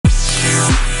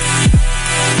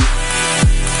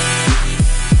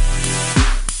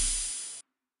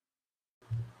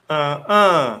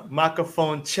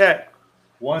Microphone check.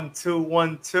 1 2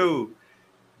 1 2.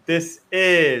 This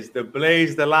is the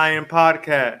Blaze the Lion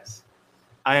podcast.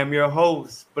 I am your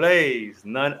host, Blaze,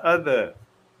 none other.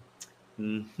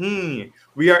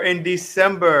 We are in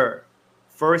December.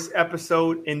 First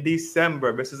episode in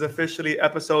December. This is officially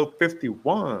episode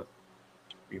 51.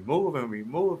 We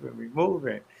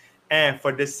moving. And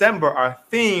for December, our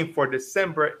theme for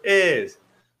December is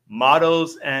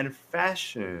models and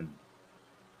fashion.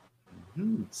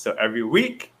 So every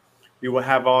week, we will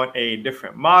have on a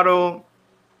different model,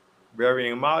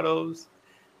 varying models.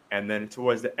 And then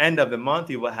towards the end of the month,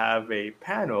 we will have a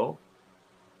panel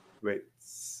with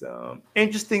some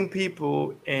interesting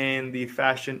people in the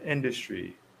fashion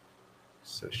industry.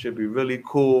 So it should be really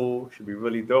cool, should be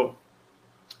really dope.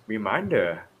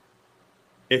 Reminder,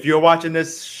 if you're watching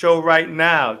this show right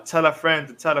now, tell a friend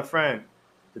to tell a friend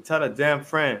to tell a damn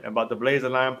friend about the Blaze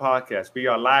of Lion podcast. We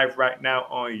are live right now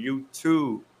on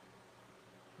YouTube,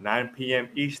 9 p.m.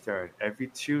 Eastern, every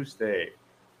Tuesday.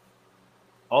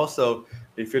 Also,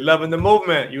 if you're loving the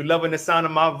movement, you're loving the sound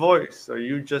of my voice, or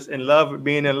you just in love with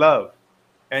being in love,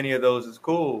 any of those is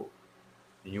cool.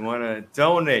 You want to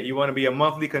donate, you want to be a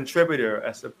monthly contributor,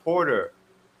 a supporter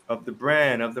of the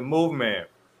brand, of the movement,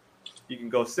 you can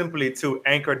go simply to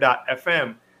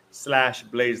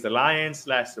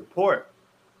anchor.fm/blazethelion/support.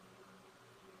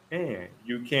 And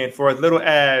you can, for as little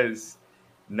as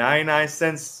 99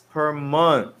 cents per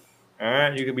month, all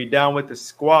right, you can be down with the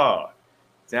squad,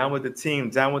 down with the team,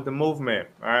 down with the movement.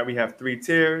 All right, we have 3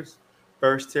 tiers.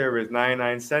 First tier is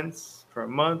 99 cents per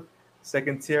month.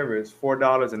 Second tier is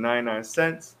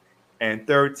 $4.99. And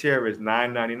third tier is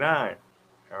 $9.99.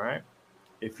 All right.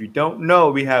 If you don't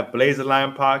know, we have Blaze the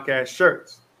Lion podcast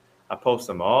shirts. I post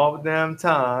them all the damn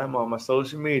time on my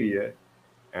social media.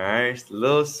 All right. It's the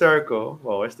little circle.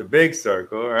 Well, it's the big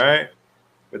circle, all right?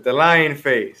 With the lion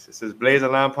face. It says Blaze the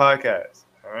Lion podcast.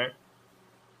 All right.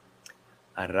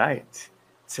 All right.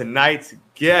 Tonight's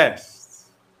guest.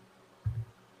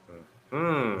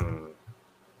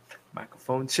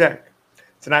 Microphone check.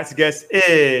 Tonight's guest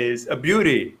is a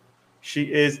beauty.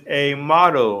 She is a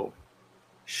model.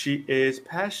 She is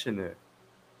passionate.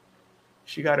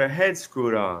 She got her head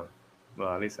screwed on.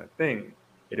 Well, at least I think.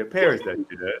 It appears that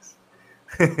she does.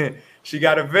 She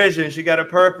got a vision. She got a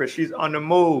purpose. She's on the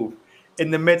move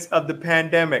in the midst of the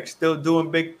pandemic, still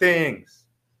doing big things.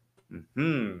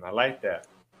 I like that.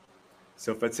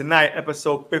 So for tonight,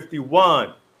 episode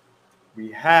 51,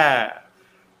 we have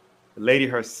the lady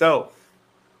herself,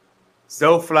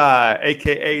 Zofly,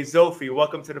 aka Zofy.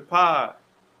 Welcome to the pod.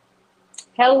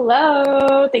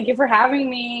 Hello. Thank you for having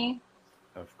me.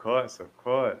 Of course.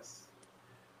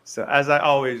 So as I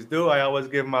always do, I always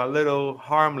give my little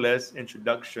harmless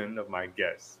introduction of my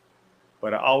guests.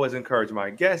 But I always encourage my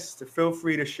guests to feel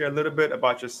free to share a little bit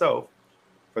about yourself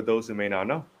for those who may not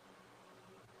know.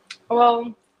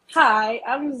 Well, hi,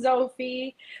 I'm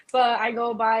Zofy, but I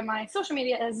go by my social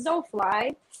media as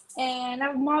Zofly, and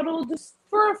I've modeled just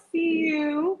for a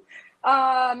few.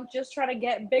 Just try to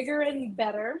get bigger and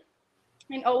better,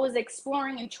 and always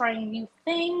exploring and trying new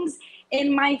things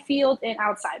in my field and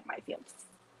outside my field.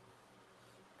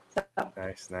 So.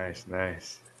 Nice.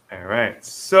 All right.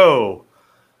 So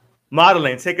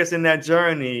modeling, take us in that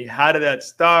journey. How did that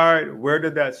start? Where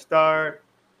did that start?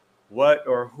 What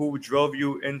or who drove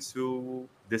you into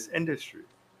this industry?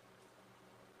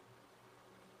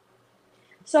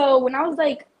 So when I was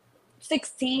like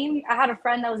 16, I had a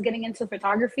friend that was getting into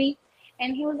photography,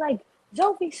 and he was like,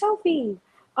 Sophie,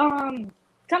 come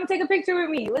take a picture with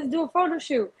me. Let's do a photo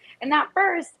shoot. And at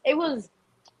first, it was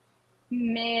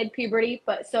mid-puberty,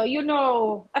 but so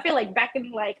I feel like back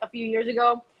in like a few years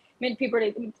ago,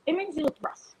 mid-puberty, it makes you look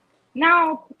rough.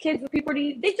 Now, kids with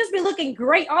puberty, they just be looking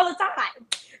great all the time.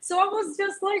 So I was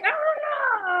just like, I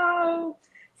don't know.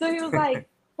 So he was like,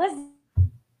 let's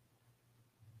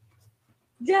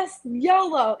just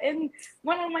YOLO. And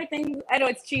one of my things, I know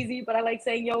it's cheesy, but I like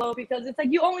saying YOLO because it's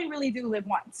like you only really do live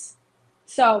once.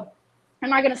 So I'm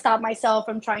not going to stop myself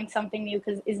from trying something new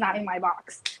because it's not in my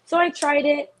box. So I tried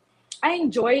it. I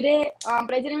enjoyed it,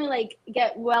 but I didn't really like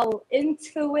get well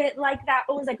into it like that.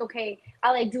 I was like, okay,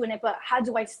 I like doing it, but how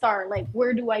do I start? Like,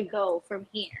 where do I go from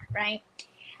here, right?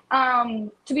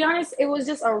 To be honest, it was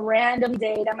just a random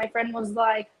day that my friend was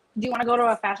like, do you want to go to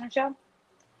a fashion show?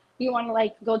 Do you want to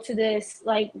like go to this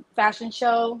like fashion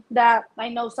show that I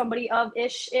know somebody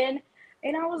of-ish in?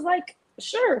 And I was like,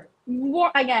 sure.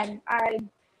 Again, I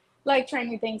like trying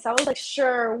new things. So I was like,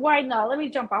 sure, why not? Let me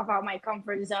jump off out my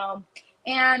comfort zone.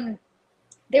 And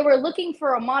they were looking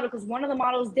for a model because one of the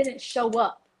models didn't show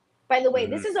up. By the way,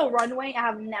 this is a runway. I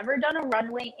have never done a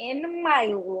runway in my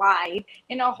life,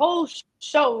 in a whole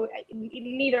show,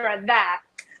 neither of that.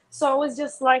 So I was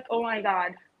just like, oh my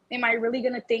God, am I really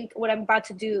going to think what I'm about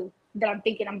to do that I'm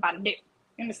thinking I'm about to do?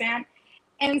 You understand?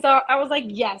 And so I was like,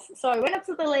 yes. So I went up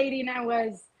to the lady and I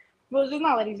was, well, she's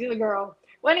not a lady, she's a girl.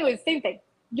 Well, anyways, same thing.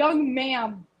 Young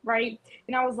ma'am, right?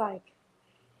 And I was like,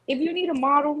 if you need a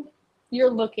model, you're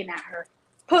looking at her.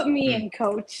 Put me in,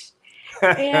 coach.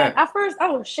 And at first, I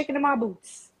was shaking in my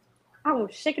boots. I was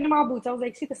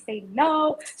like, she could say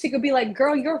no. She could be like,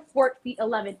 girl, you're 4 feet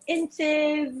 11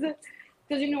 inches.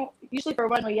 Because, you know, usually for a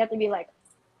runway, you have to be like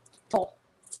tall.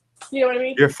 You know what I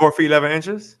mean? You're 4 feet 11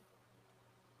 inches?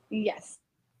 Yes.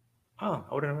 Oh,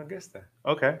 I wouldn't have guessed that.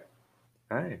 Okay.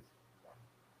 Nice.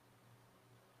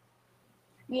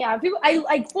 Yeah, people,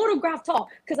 I photograph tall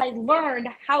because I learned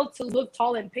how to look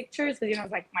tall in pictures because, you know,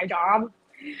 it's like my job.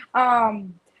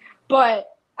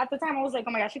 But at the time I was like,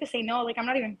 oh my gosh, she could say no. Like, I'm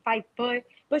not even 5 foot.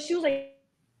 But she was like,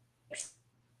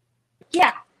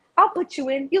 yeah, I'll put you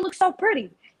in. You look so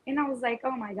pretty. And I was like,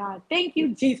 oh my God, thank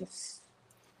you, Jesus,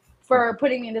 for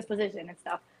putting me in this position and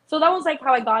stuff. So that was like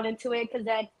how I got into it, because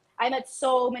then I met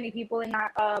so many people in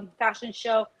that fashion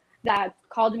show that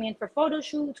called me in for photo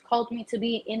shoots, called me to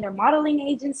be in their modeling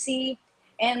agency.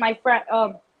 And my friend,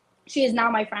 she is now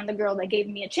my friend, the girl that gave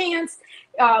me a chance,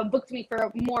 booked me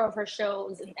for more of her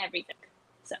shows and everything.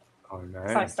 So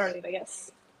that's how I started, I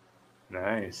guess.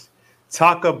 Nice.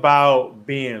 Talk about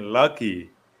being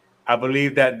lucky. I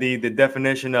believe that the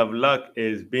definition of luck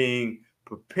is being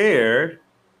prepared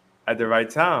at the right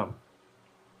time.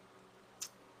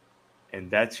 And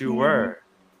that you were.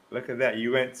 Look at that.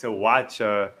 You went to watch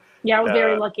yeah, I was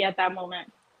very lucky at that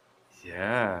moment.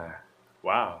 Yeah.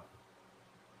 Wow.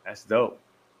 That's dope.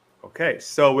 Okay.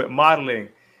 So with modeling,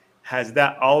 has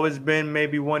that always been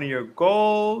maybe one of your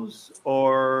goals,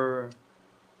 or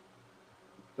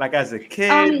like as a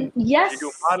kid? Yes. Did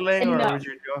you do modeling, or no. was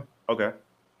you doing? Okay.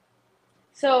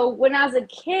 So when I was a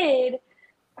kid,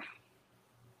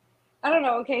 I don't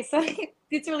know. Okay, so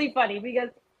it's really funny because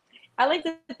I like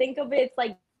to think of it. It's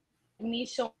like me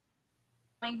showing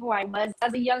who I was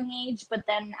as a young age, but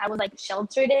then I was like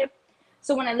sheltered it.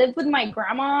 So when I lived with my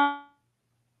grandma,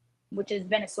 which is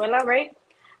Venezuela, right?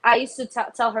 I used to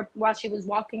tell her while she was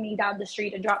walking me down the street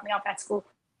to drop me off at school,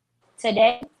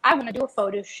 today I want to do a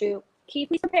photo shoot. Can you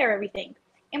please prepare everything?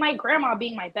 And my grandma,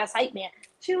 being my best hype man,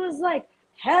 she was like,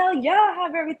 hell yeah, I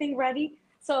have everything ready.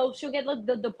 So she'll get like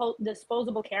the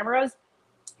disposable cameras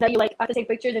that you like have to take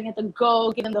pictures and you have to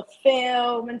go give them the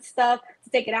film and stuff to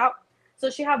take it out. So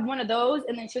she have one of those,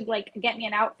 and then she'd like get me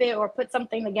an outfit or put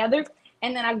something together.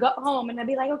 And then I got home and I'd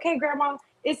be like, okay, grandma,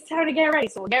 it's time to get ready.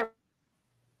 So we'll get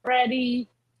ready.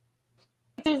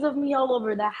 Pictures of me all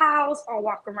over the house. I'll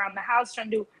walk around the house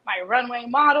trying to do my runway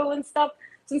model and stuff.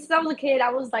 Since I was a kid,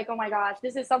 I was like, oh my gosh,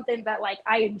 this is something that like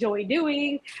I enjoy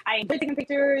doing. I enjoy taking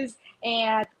pictures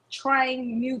and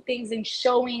trying new things and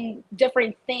showing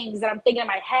different things that I'm thinking in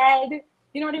my head.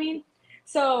 You know what I mean?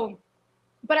 So,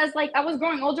 but as like I was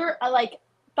growing older, I like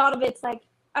thought of it like,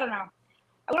 I don't know.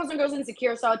 I was girls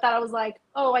insecure, so I thought I was like,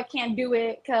 oh, I can't do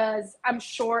it because I'm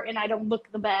short and I don't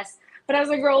look the best. But as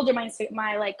I grew older,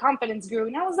 my like confidence grew,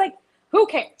 and I was like, who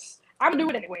cares? I'm gonna do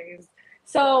it anyways.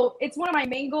 So it's one of my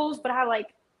main goals, but I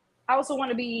also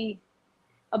want to be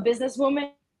a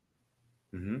businesswoman.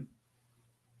 Mm-hmm.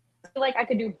 I feel like I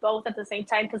could do both at the same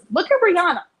time, because look at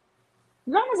Rihanna.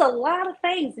 Rihanna's a lot of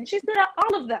things, and she's good at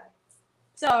all of them.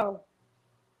 So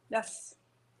that's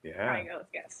how I go, I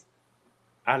guess.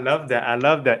 I love that. I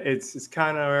love that. It's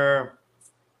kind of,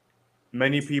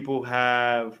 many people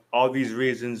have all these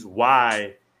reasons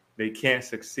why they can't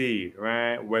succeed,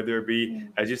 right? Whether it be,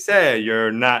 as you said,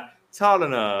 you're not tall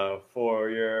enough,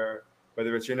 or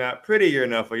whether it's you're not pretty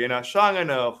enough, or you're not strong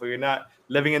enough, or you're not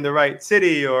living in the right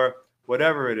city, or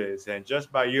whatever it is. And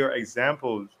just by your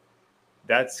examples,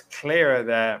 that's clear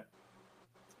that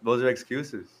those are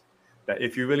excuses. That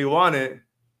if you really want it,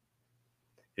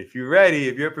 if you're ready,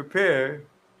 if you're prepared,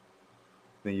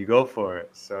 then you go for it.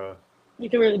 So you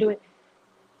can really do it.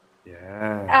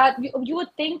 Yeah. You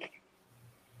would think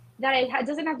that it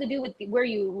doesn't have to do with where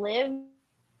you live,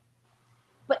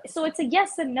 but so it's a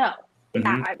yes and no in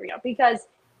that area, because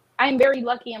I'm very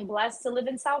lucky and blessed to live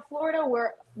in South Florida,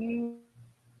 where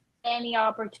any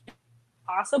opportunity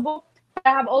possible. I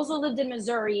have also lived in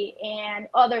Missouri and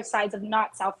other sides of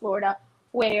not South Florida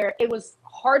where it was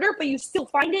harder, but you still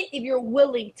find it if you're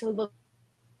willing to look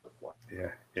for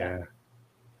it. Yeah.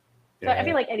 But I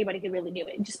feel like anybody could really do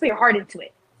it. Just put your heart into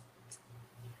it.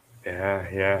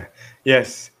 Yeah.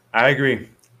 Yes, I agree.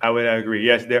 I would agree.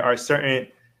 Yes, there are certain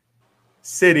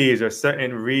cities or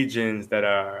certain regions that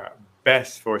are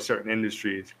best for certain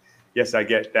industries. Yes, I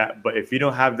get that. But if you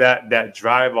don't have that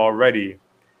drive already,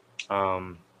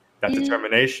 that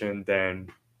determination, then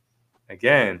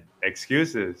again,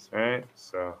 excuses, right?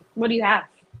 So What do you have?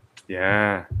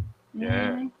 yeah,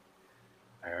 yeah. Mm-hmm.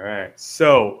 All right.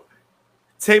 So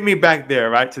take me back there,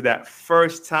 right, to that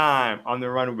first time on the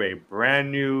runway,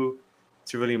 brand new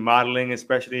to really modeling,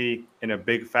 especially in a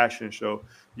big fashion show.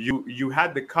 You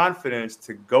had the confidence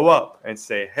to go up and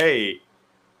say, "Hey,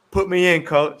 put me in,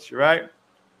 coach," right?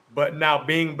 But now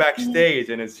being backstage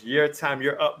and it's your time,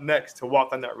 you're up next to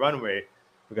walk on that runway.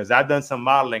 Because I've done some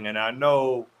modeling and I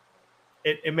know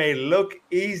it may look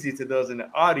easy to those in the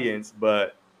audience,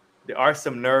 but there are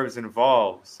some nerves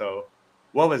involved. So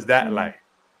what was that Mm-hmm. like?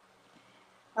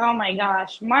 Oh my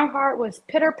gosh, my heart was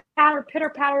pitter patter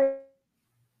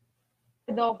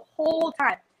the whole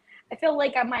time. I feel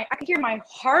like I could hear my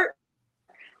heart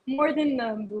more than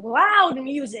the loud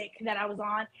music that I was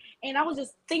on, and I was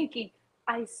just thinking,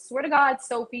 I swear to God,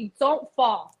 Sophie, don't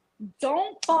fall,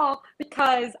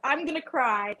 because I'm gonna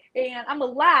cry and I'm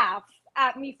gonna laugh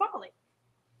at me falling.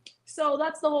 So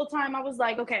that's the whole time I was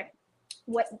like, okay,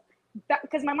 what?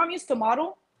 Because my mom used to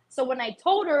model, so when I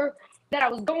told her that I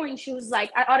was going, she was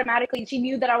like, I automatically, she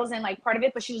knew that I wasn't like part of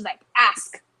it, but she was like,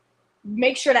 ask,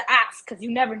 make sure to ask, because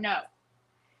you never know.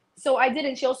 So I did,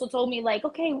 and she also told me like,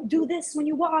 okay, do this when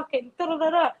you walk and da da da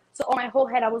da. So on my whole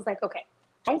head, I was like, okay,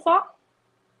 don't fall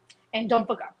and don't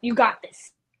fuck up. You got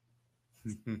this.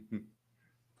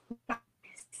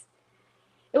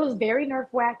 It was very nerve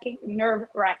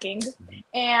wracking,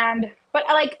 and but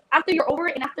like after you're over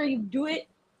it and after you do it,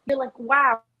 you're like,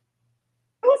 wow,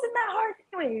 it wasn't that hard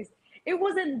anyways. It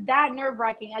wasn't that nerve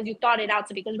wracking as you thought it out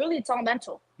to be, because really it's all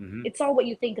mental. It's all what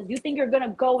you think, because you think you're gonna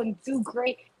go and do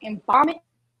great and bomb it.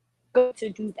 Go to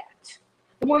do that.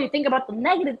 The more you think about the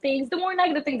negative things, the more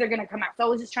negative things are gonna come out. So I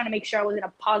was just trying to make sure I was in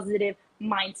a positive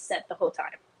mindset the whole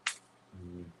time.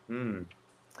 Mm-hmm.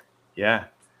 Yeah,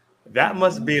 that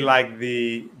must be like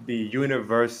the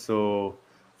universal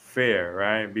fear,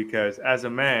 right? Because as a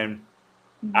man,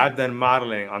 I've done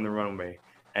modeling on the runway,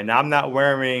 and I'm not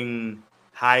wearing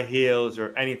high heels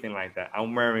or anything like that.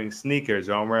 I'm wearing sneakers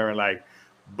or I'm wearing like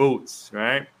boots,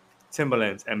 right?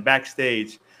 Timberlands. And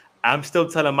backstage, I'm still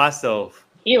telling myself,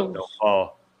 don't Heels.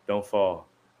 fall, don't fall,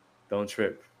 don't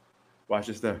trip. Watch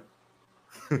your step.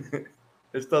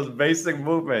 It's those basic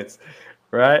movements,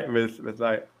 right? With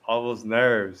like all those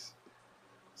nerves.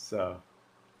 So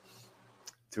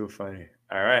too funny.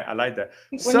 All right, I like that.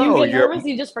 When you So get you're nervous,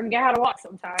 you just forget how to walk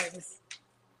sometimes.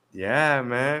 yeah,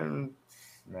 man.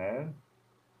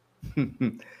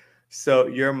 So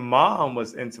your mom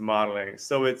was into modeling,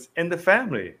 so it's in the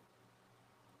family.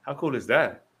 How cool is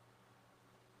that?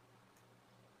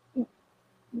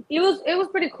 It was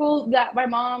pretty cool that my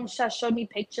mom just showed me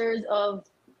pictures of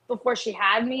before she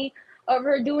had me of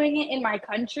her doing it in my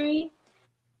country.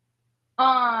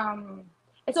 Um,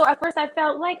 and so at first I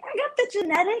felt like I got the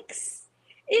genetics.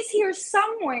 It's here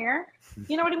somewhere.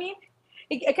 You know what I mean?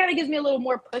 It kind of gives me a little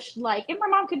more push. Like if my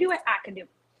mom could do it, I could do it.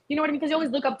 You know what I mean? Because you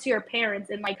always look up to your parents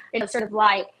and like in a sort of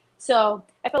light. So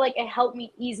I feel like it helped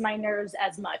me ease my nerves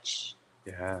as much.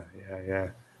 Yeah.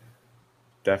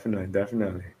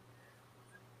 Definitely.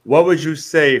 What would you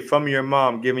say from your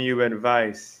mom giving you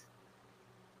advice?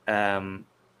 Um,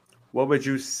 what would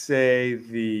you say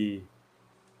the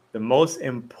most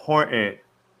important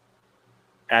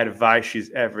advice she's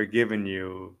ever given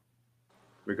you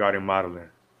regarding modeling?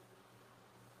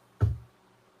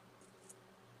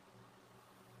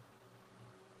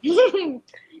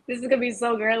 This is gonna be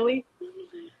so girly,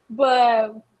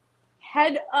 but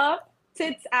head up,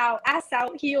 tits out, ass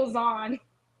out, heels on,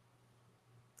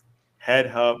 Head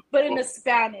up. but in the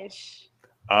Spanish.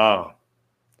 Oh,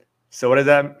 so what is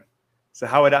that? So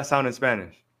how would that sound in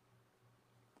Spanish?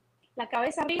 La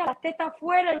cabeza arriba, las tetas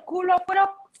fuera, el culo afuera,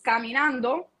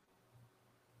 caminando.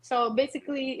 So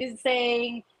basically, it's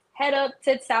saying head up,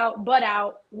 tits out, butt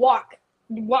out, walk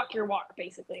your walk,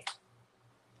 basically.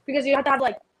 Because you have to have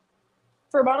like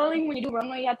for modeling when you do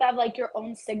runway, you have to have like your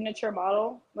own signature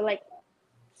model with like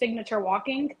signature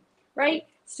walking, right?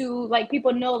 So like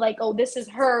people know like, oh, this is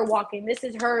her walking, this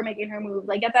is her making her move.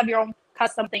 Like you have to have your own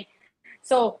custom thing.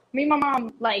 So me and my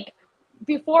mom, like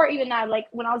before even that, like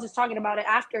when I was just talking about it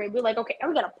after, we're like, okay,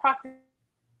 we gotta practice.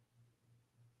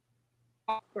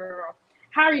 Girl,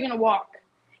 how are you gonna walk?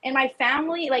 And my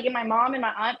family, like in my mom and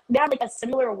my aunt, they have like a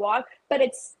similar walk, but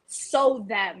it's so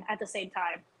them at the same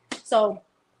time. So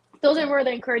those were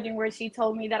the encouraging words she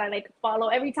told me that I like follow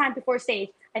every time before stage.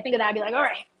 I think of that, I'd be like, all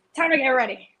right, time to get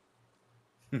ready.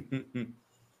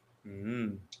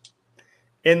 Mhm.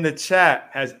 In the chat,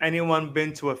 has anyone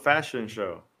been to a fashion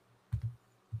show?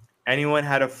 Anyone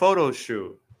had a photo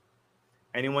shoot?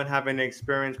 Anyone have any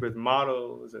experience with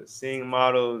models or seeing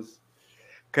models?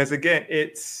 Because again,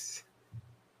 it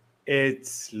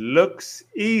looks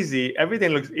easy.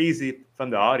 Everything looks easy from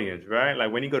the audience, right?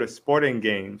 Like when you go to sporting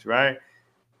games, right?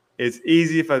 It's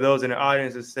easy for those in the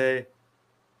audience to say,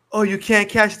 "Oh, you can't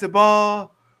catch the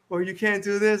ball," or "You can't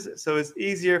do this." So it's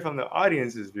easier from the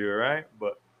audience's view, right?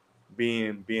 But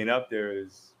being up there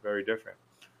is very different.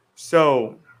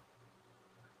 So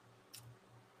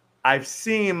I've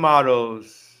seen models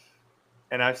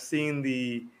and I've seen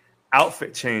the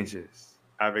outfit changes.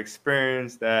 I've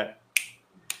experienced that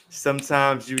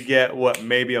sometimes you get what,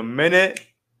 maybe a minute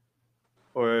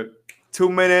or 2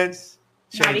 minutes,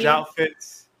 change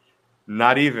outfits.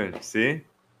 Not even, see?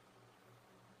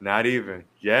 Not even.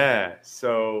 Yeah.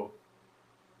 So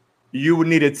you would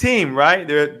need a team, right?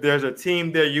 There's a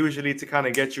team there usually to kind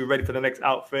of get you ready for the next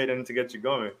outfit and to get you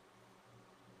going.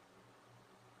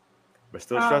 But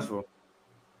still stressful.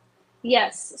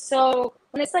 Yes. So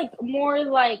when it's like more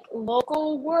like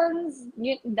local ones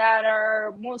that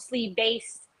are mostly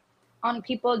based on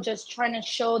people just trying to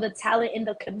show the talent in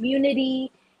the community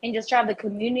and just drive the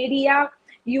community out,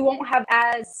 you won't have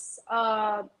as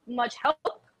much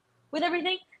help with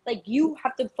everything. Like you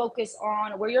have to focus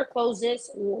on where your clothes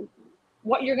is,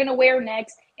 what you're gonna wear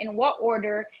next, in what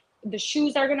order, the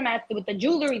shoes are gonna match with the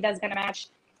jewelry that's gonna match,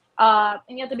 and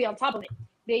you have to be on top of it.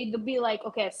 They'd be like,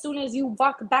 okay, as soon as you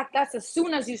walk back, that's as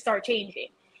soon as you start changing,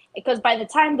 because by the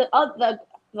time the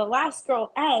last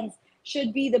girl ends,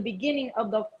 should be the beginning of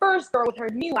the first girl with her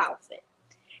new outfit.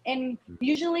 And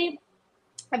usually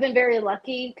I've been very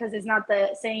lucky because it's not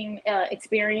the same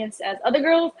experience as other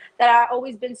girls, that I've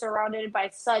always been surrounded by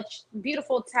such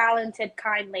beautiful, talented,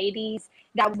 kind ladies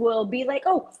that will be like,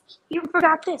 oh, you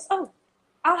forgot this. Oh,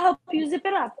 I'll help you zip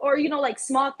it up. Or, like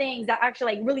small things that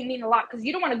actually like really mean a lot, because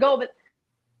you don't want to go but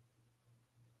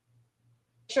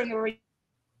showing you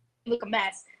look a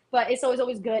mess. But it's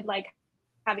always good like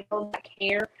having that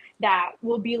care that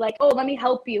will be like, oh, let me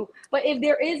help you. But if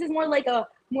there is more like a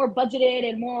more budgeted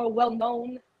and more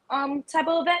well-known type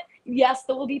of event, yes,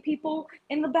 there will be people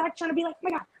in the back trying to be like, oh my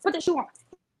god, put the shoe on.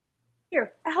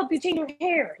 Here, I help you change your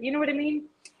hair. You know what I mean?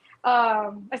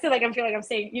 I feel like I'm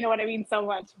saying, you know what I mean, so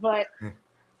much. But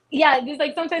yeah, there's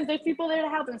like sometimes there's people there to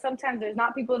help, and sometimes there's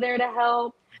not people there to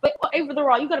help. But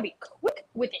overall, you gotta be quick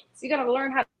with it. So you gotta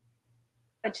learn how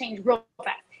to change real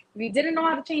fast. If you didn't know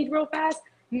how to change real fast,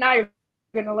 now you're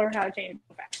gonna learn how to change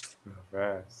real fast.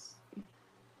 Fast.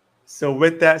 So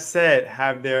with that said,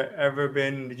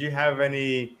 did you have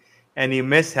any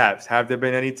mishaps? Have there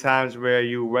been any times where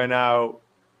you went out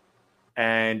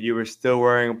and you were still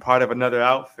wearing part of another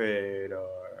outfit,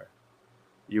 or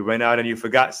you went out and you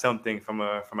forgot something from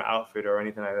an outfit or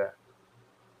anything like that?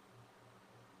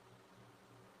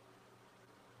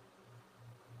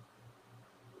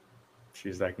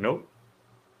 She's like, nope.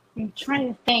 I'm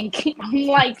trying to think. I'm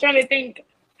like trying to think.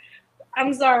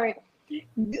 I'm sorry.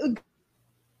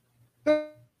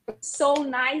 So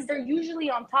nice. They're usually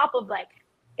on top of like,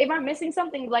 if I'm missing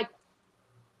something, like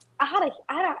I had a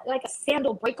like a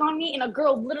sandal break on me, and a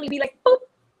girl literally be like, "Boop,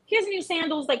 here's new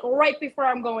sandals," like right before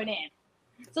I'm going in.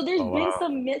 So there's been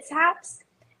some mishaps,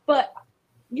 but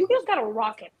you just gotta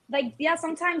rock it. Like, yeah,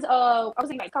 sometimes I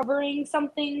wasn't like covering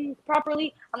something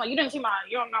properly. I'm like, you don't know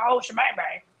how shebang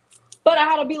bang. But I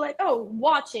had to be like, oh,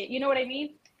 watch it. You know what I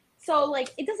mean? So like,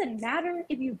 it doesn't matter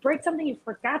if you break something, you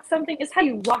forgot something. It's how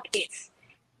you rock it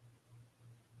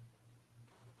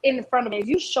in front of it. If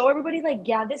you show everybody like,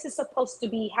 yeah, this is supposed to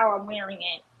be how I'm wearing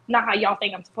it, not how y'all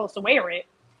think I'm supposed to wear it.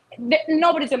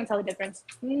 Nobody's gonna tell the difference.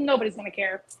 Nobody's gonna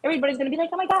care. Everybody's gonna be like,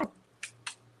 oh my god,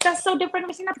 that's so different. I've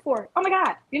never seen that before. Oh my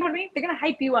god, you know what I mean? They're gonna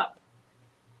hype you up.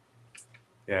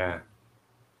 Yeah,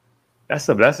 that's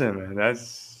a blessing, man.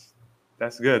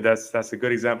 That's good. That's a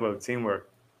good example of teamwork.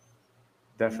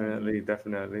 Definitely,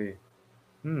 definitely.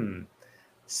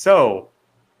 So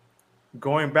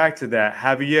going back to that,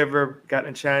 have you ever gotten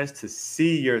a chance to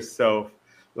see yourself,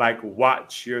 like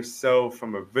watch yourself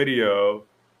from a video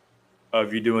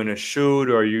of you doing a shoot,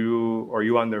 or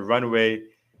you on the runway,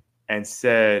 and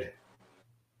said,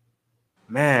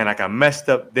 man, like I messed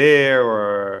up there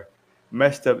or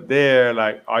messed up there?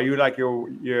 Like, are you like your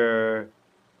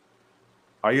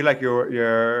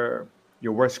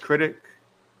worst critic,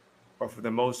 or for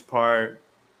the most part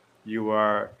you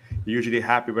are usually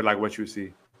happy with like what you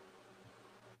see?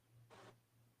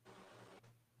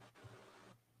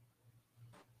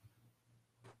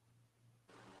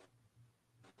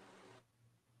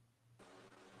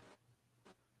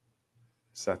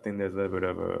 So I think there's a little bit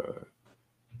of a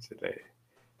delay.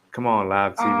 Come on,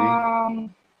 live TV.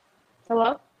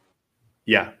 Hello?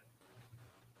 Yeah.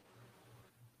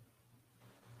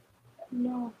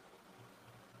 No.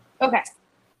 Okay.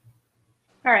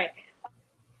 All right.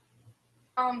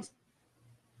 I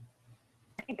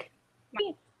think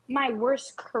my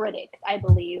worst critic, I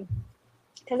believe,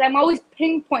 because I'm always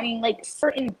pinpointing like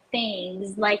certain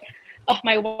things, like, oh,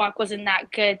 my walk wasn't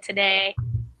that good today,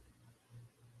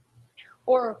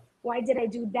 or why did I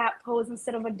do that pose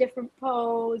instead of a different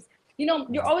pose? You know,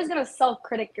 you're always gonna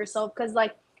self-critic yourself because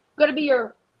like, gotta be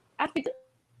your. I feel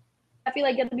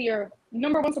like you have to be your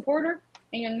number one supporter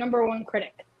and your number one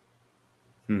critic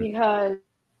because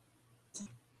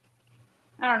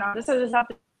I don't know. This is just have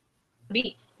to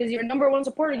be because your number one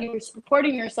supporter, you're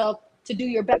supporting yourself to do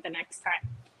your best the next time.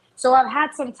 So I've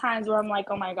had some times where I'm like,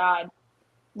 oh my God,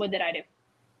 what did I do?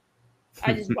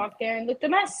 I just walked there and looked a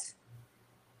mess.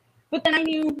 But then I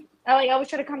knew, I always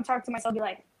try to come talk to myself, be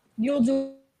like, you'll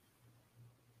do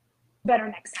better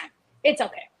next time. It's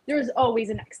okay. There's always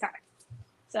a next time.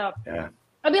 So Yeah.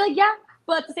 I'll be like, yeah,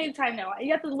 but at the same time, no.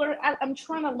 You have to learn. I'm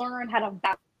trying to learn how to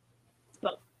balance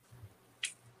both.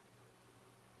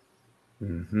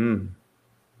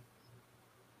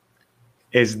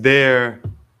 Is there,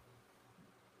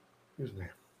 excuse me,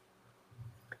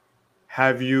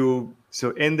 have you,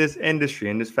 so in this industry,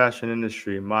 in this fashion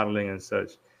industry, modeling and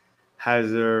such,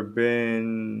 has there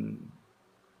been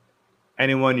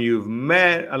anyone you've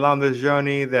met along this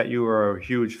journey that you were a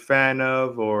huge fan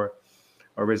of, or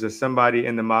is there somebody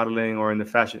in the modeling or in the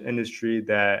fashion industry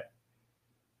that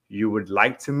you would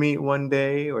like to meet one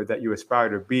day, or that you aspire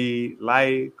to be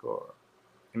like, or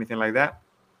anything like that?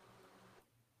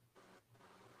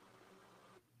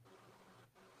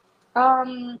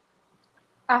 Um,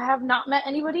 I have not met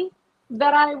anybody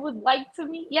that I would like to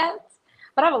meet yet,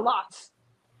 but I have a lot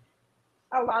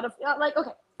of like.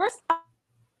 Okay, first,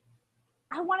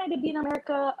 I wanted to be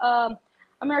an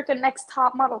American Next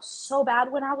Top Model so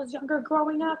bad when I was younger,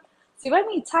 growing up. So if I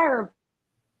meet Tyra,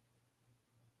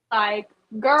 like,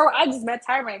 girl, I just met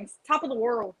Tyra Banks, top of the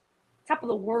world, top of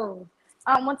the world.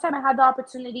 One time I had the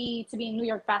opportunity to be in New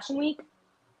York Fashion Week,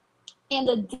 and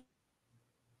the day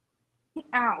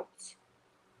out,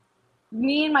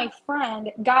 me and my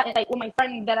friend got like, well, my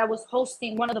friend that I was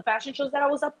hosting one of the fashion shows that I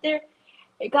was up there,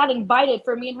 it got invited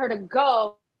for me and her to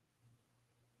go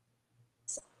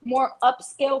more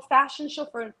upscale fashion show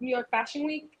for New York Fashion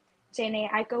Week. Janae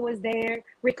Aiko was there,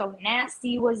 Rico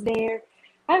Nasty was there.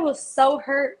 I was so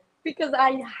hurt because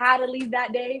I had to leave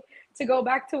that day to go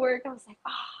back to work. I was like,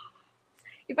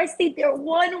 if I stayed there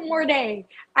one more day,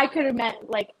 I could have met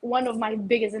like one of my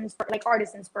biggest like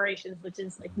artist inspirations, which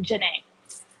is like Janae.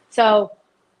 So,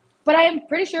 but I am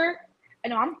pretty sure, I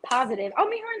know I'm positive, I'll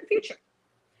meet her in the future.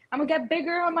 I'm gonna get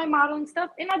bigger on my modeling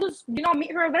stuff, and I'll just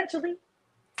meet her eventually.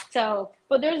 So,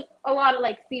 but there's a lot of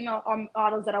like female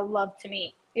models that I would love to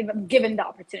meet if I'm given the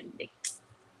opportunity.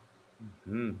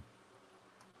 All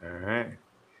right.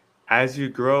 As you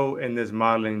grow in this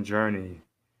modeling journey,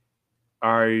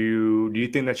 do you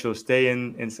think that you'll stay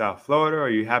in South Florida? Are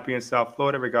you happy in South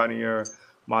Florida regarding your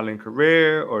modeling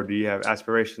career, or do you have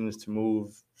aspirations to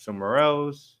move somewhere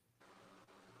else?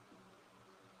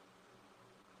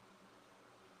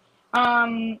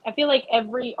 I feel like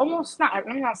almost not. Let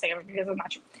me not say every because I'm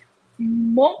not sure.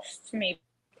 Most maybe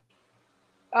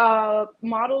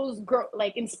models grow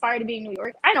like inspired to be in New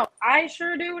York. I know I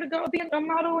sure do to go be a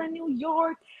model in New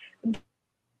York.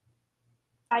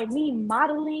 I mean,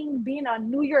 modeling, being a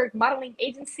New York modeling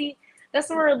agency, that's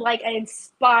where like I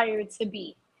inspired to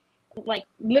be, like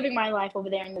living my life over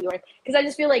there in New York, because I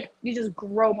just feel like you just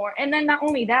grow more. And then not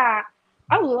only that,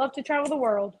 I would love to travel the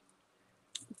world,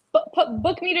 but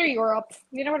book me to Europe.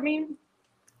 You know what I mean?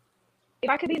 If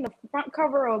I could be in the front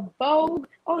cover of Vogue,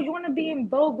 oh, you want to be in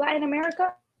Vogue Latin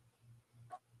America?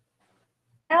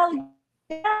 Hell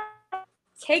yeah,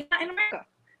 take Latin America.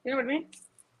 You know what I mean?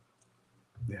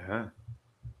 Yeah,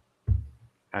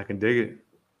 I can dig it.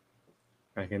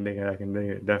 I can dig it. I can dig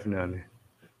it. Definitely.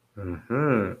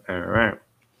 All right.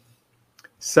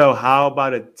 So, how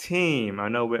about a team? I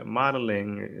know with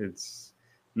modeling, it's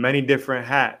many different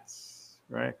hats,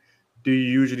 right? Do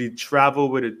you usually travel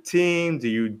with a team? Do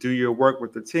you do your work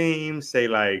with the team? Say,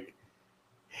 like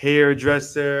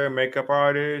hairdresser, makeup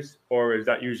artist, or is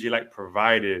that usually like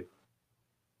provided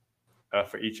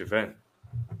for each event,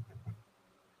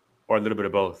 or a little bit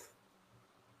of both?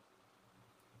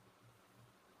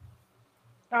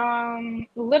 A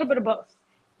little bit of both.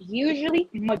 Usually,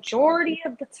 majority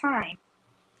of the time,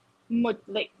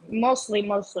 like mostly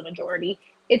majority,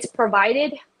 it's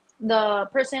provided. The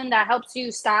person that helps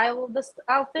you style the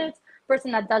outfits,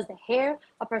 person that does the hair,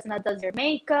 a person that does your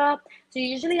makeup. So you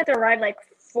usually have to arrive like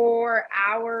 4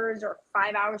 hours or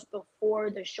 5 hours before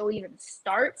the show even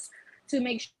starts to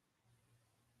make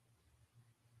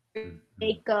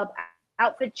makeup,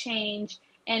 outfit change,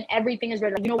 and everything is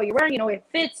ready. Like, you know what you're wearing, you know it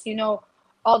fits, you know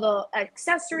all the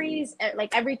accessories,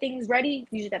 like everything's ready.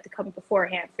 You just have to come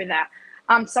beforehand for that.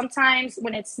 Sometimes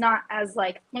when it's not as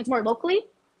like when it's more locally,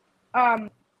 the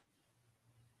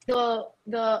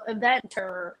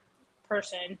eventer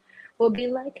person will be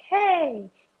like, "Hey,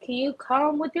 can you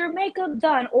come with your makeup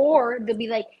done?" Or they'll be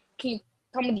like, "Can you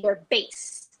come with your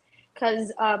base?"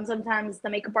 Because sometimes the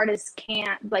makeup artist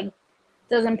can't like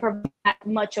doesn't provide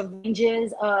much of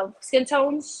ranges of skin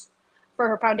tones for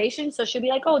her foundation, so she'll be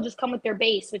like, "Oh, just come with your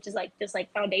base," which is like just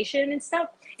like foundation and stuff,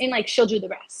 and like she'll do the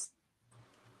rest.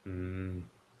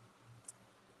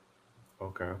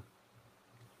 Okay.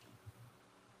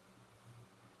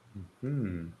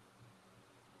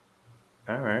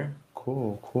 All right.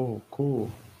 Cool.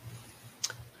 All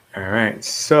right.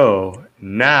 So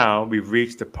now we've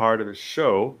reached the part of the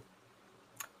show.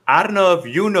 I don't know if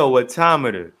you know what time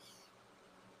it is,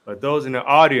 but those in the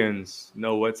audience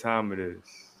know what time it is.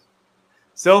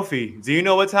 Sophie, do you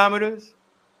know what time it is?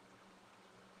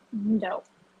 No.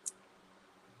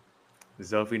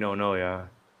 Sophie don't know, y'all.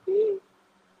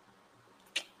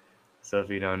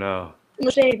 Sophie don't know. No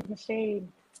shade, no shade.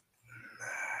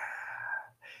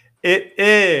 It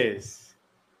is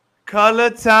color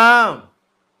time.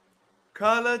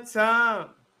 Color time.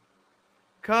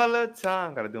 Color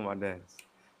time. Gotta do my dance.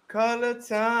 Color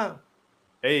time.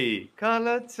 Hey,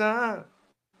 color time.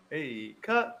 Hey,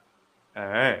 cut. All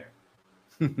right.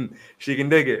 She can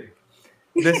dig it.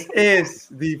 This is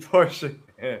the portion.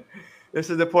 This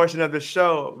is the portion of the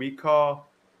show we call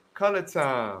color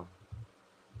time.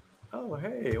 Oh,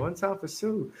 hey, one time for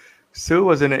Sue. Sue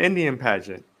was in an Indian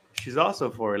pageant. She's also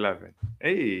 4'11".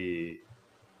 Hey,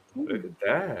 look at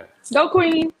that. Go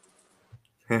Queen.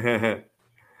 Look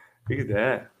at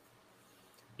that.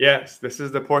 Yes, this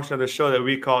is the portion of the show that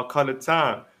we call color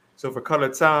time. So for color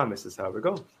time, this is how it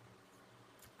goes.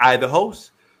 I, the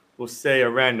host, will say a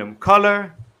random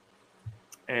color,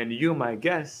 and you, my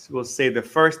guest, will say the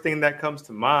first thing that comes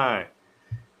to mind.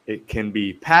 It can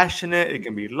be passionate, it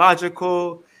can be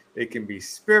logical, it can be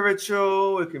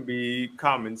spiritual, it can be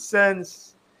common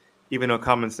sense, even though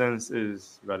common sense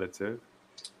is relative.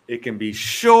 It can be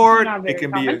short, it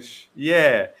can be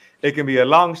it can be a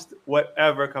long,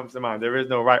 whatever comes to mind. There is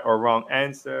no right or wrong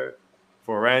answer.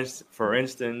 For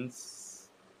instance,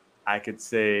 I could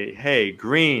say, hey,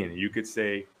 green. You could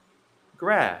say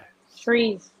grass.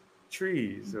 Trees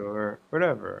or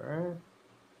whatever.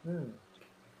 Right?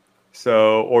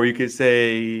 So, or you could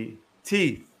say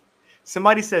teeth.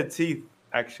 Somebody said teeth,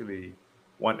 actually,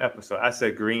 one episode. I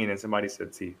said green and somebody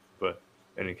said teeth. But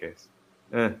in any case.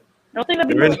 I don't think that'd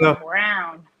be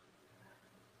brown.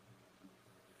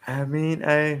 I mean,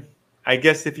 I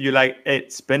guess if you like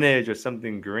spinach or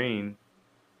something green,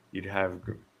 you'd have,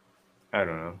 I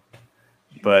don't know.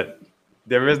 But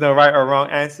there is no right or wrong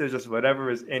answer, just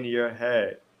whatever is in your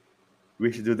head.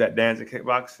 We should do that dance and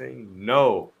kickboxing?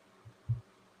 No.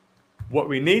 What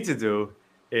we need to do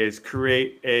is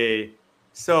create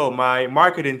my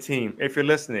marketing team, if you're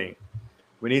listening,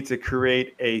 we need to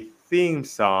create a theme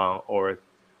song or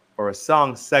a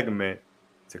song segment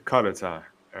to color time.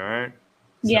 All right.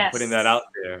 So I'm putting that out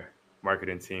there,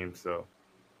 marketing team. So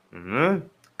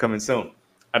coming soon.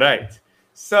 All right.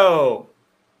 So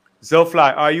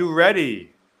Zofly, are you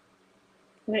ready?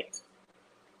 Wait.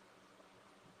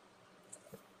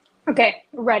 Okay,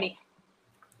 ready.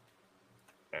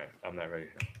 I'm not ready.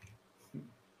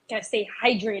 Gotta stay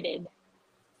hydrated.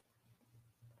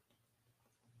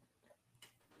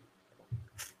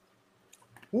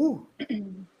 Woo.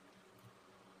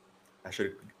 I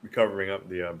should be covering up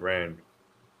the brand.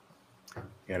 You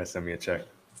gotta send me a check.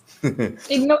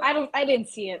 No, I didn't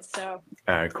see it. So.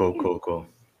 All right, cool.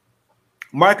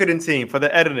 Marketing team for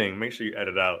the editing. Make sure you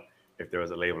edit out if there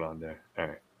was a label on there. All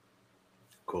right,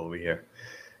 cool. We here.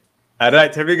 All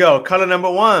right, here we go. Color number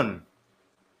 1.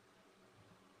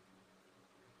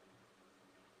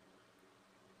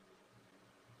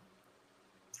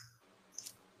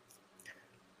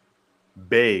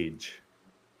 Beige.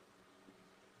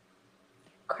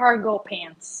 Cargo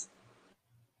pants.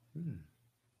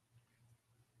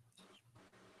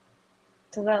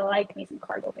 Because I like me some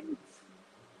cargo pants.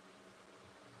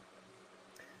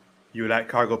 You like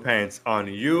cargo pants on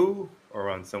you or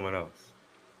on someone else?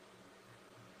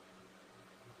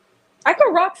 I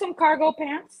could rock some cargo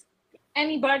pants.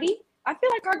 Anybody? I feel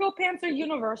like cargo pants are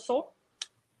universal.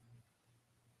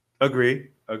 Agree.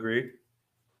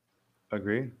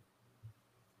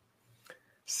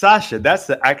 Sasha, that's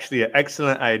actually an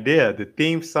excellent idea. The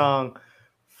theme song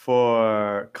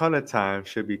for Color Time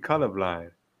should be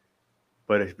Colorblind,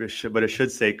 but it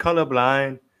should say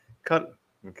Colorblind.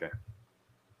 Okay.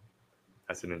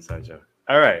 That's an inside joke.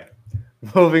 All right.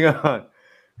 Moving on.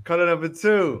 Color number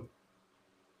 2.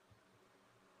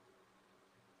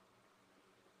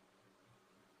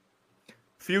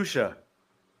 Fuchsia.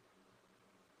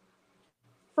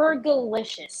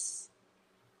 Fergalicious.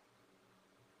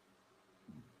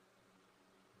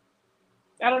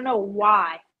 I don't know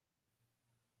why,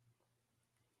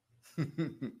 but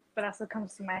that's what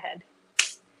comes to my head.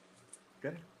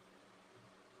 Okay.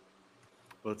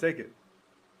 We'll take it.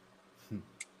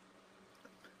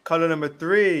 Color number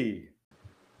 3.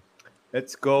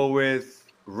 Let's go with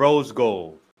rose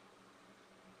gold.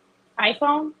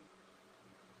 iPhone?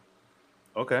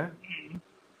 Okay.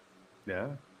 Yeah.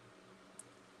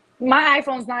 My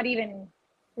iPhone's not even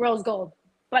rose gold,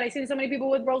 but I see so many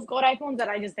people with rose gold iPhones that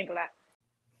I just think of that.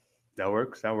 That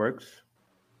works. That works.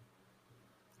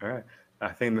 All right. I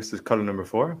think this is color number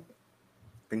 4. I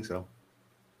think so.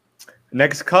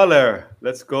 Next color.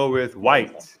 Let's go with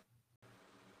white.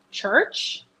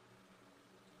 Church?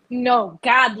 No,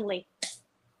 godly.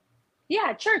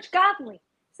 Yeah, church, godly.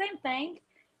 Same thing.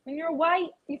 When you're white,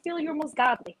 you feel you're most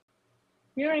godly.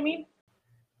 You know what I mean?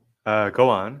 Go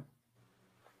on.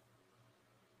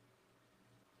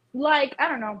 Like, I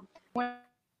don't know. When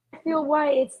I feel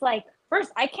white, it's like,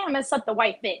 first, I can't mess up the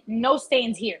white fit. No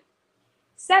stains here.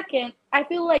 Second, I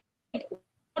feel like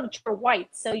you're white,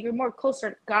 so you're more closer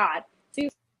to God. So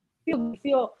you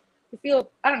feel,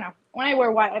 I don't know. When I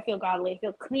wear white, I feel godly. I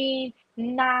feel clean,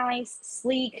 nice,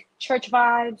 sleek, church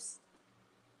vibes.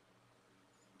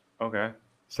 Okay.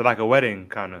 So like a wedding,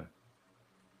 kind of.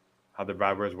 How the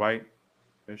bride wears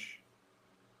white-ish.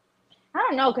 I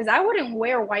don't know, because I wouldn't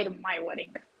wear white at my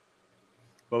wedding.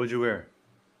 What would you wear?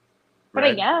 But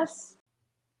I guess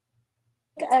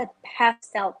a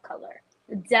pastel color.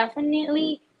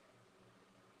 Definitely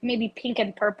maybe pink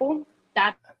and purple.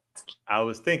 I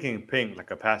was thinking pink,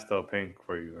 like a pastel pink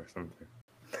for you or something.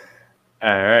 All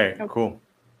right, Okay. cool.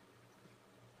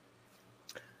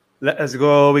 Let's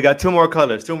go. We got 2 more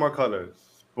colors.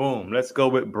 Boom. Let's go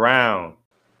with brown.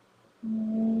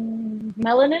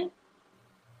 Melanin?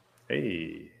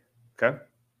 Hey. Okay.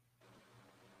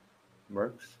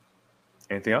 Works.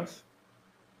 Anything else?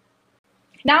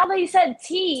 Now that you said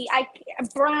tea,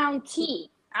 brown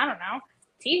tea. I don't know.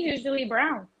 Tea's usually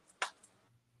brown.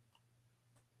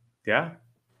 Yeah.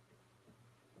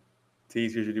 Tea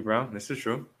is usually brown. This is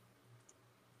true.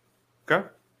 Okay.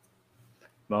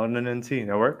 Melanin and tea.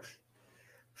 That works.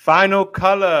 Final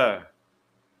color.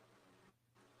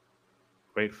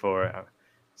 Wait for it.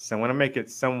 So I want to make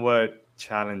it somewhat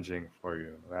challenging for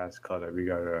you. Last color.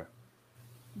 You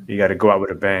gotta go out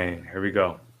with a bang. Here we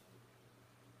go.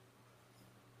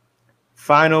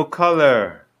 Final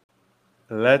color.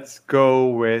 Let's go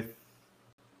with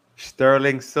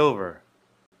sterling silver.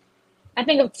 I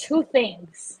think of 2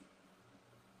 things.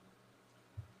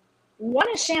 One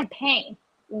is champagne.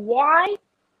 Why?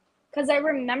 Because I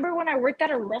remember when I worked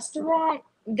at a restaurant,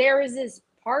 there is this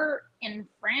part in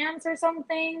France or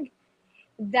something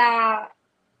that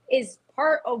is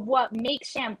part of what makes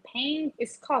champagne.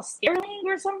 It's called sterling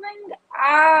or something.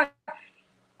 I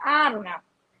don't know.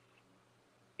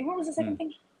 And what was the second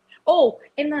thing? Oh,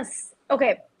 I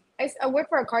work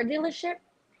for a car dealership.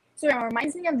 So it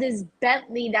reminds me of this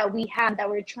Bentley that we had that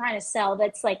we're trying to sell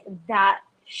that's like that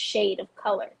shade of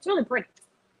color. It's really pretty.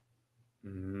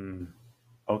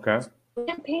 Okay.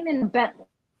 Champagne and a Bentley.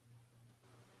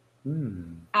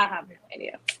 I have no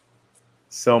idea.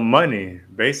 So money,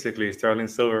 basically, sterling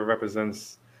silver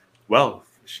represents wealth.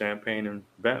 Champagne and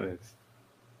Bentleys.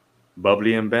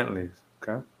 Bubbly and Bentleys.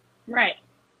 Okay. Right.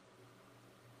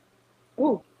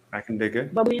 Ooh. I can dig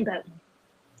it. Bubbly and Bentley.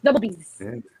 Double B's.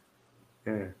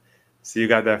 Yeah. So you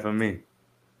got that from me.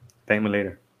 Thank me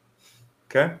later.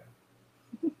 Okay.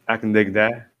 I can dig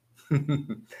that.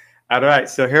 All right.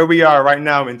 So here we are right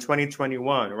now in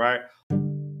 2021, right?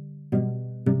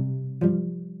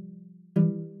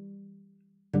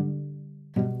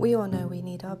 We all know we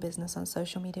need our business on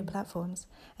social media platforms,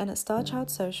 and at StarChild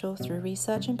Social, through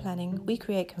research and planning, we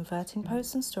create converting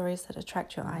posts and stories that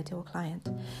attract your ideal client,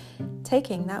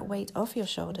 taking that weight off your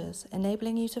shoulders,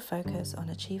 enabling you to focus on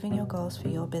achieving your goals for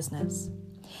your business.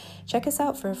 Check us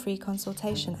out for a free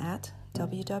consultation at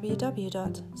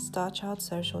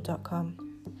www.starchildsocial.com.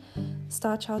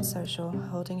 StarChild Social,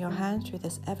 holding your hand through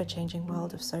this ever-changing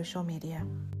world of social media.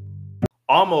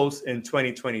 Almost in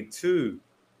 2022.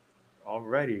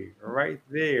 Already, right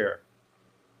there.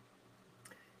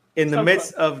 In the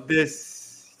midst of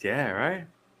this, right?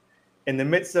 In the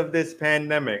midst of this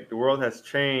pandemic, the world has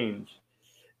changed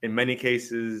in many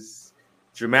cases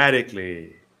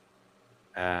dramatically,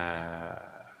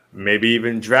 maybe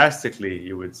even drastically,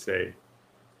 you would say.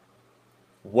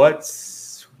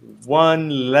 What's one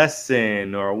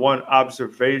lesson or one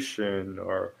observation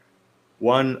or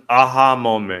one aha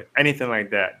moment, anything like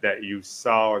that, that you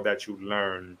saw or that you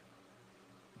learned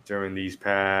during these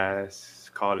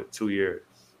past, call it 2 years?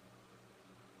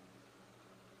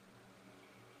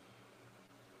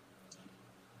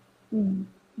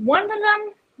 One of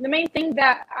them, the main thing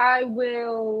that I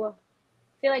will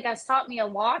feel like has taught me a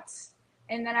lot,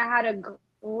 and then I had to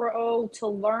grow to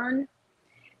learn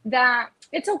that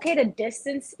it's okay to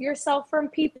distance yourself from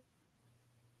people.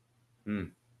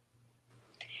 Mm.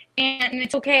 And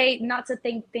it's okay not to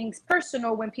think things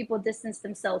personal when people distance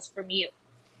themselves from you.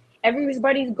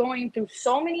 Everybody's going through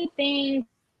so many things,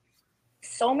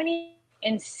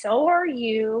 and so are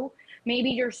you.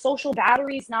 Maybe your social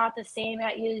battery is not the same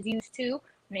as it used to.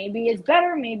 Maybe it's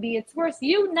better, maybe it's worse.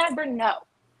 You never know.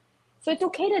 So it's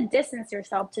okay to distance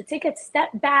yourself, to take a step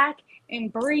back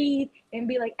and breathe and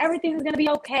be like, everything's going to be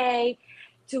okay,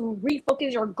 to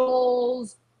refocus your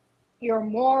goals, your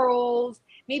morals,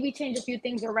 maybe change a few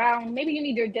things around. Maybe you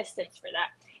need your distance for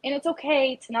that. And it's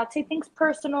okay to not take things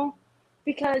personal,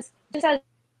 because just as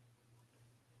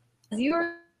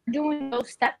you're doing those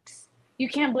steps, you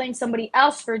can't blame somebody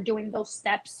else for doing those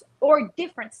steps or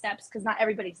different steps, because not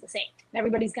everybody's the same.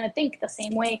 Everybody's going to think the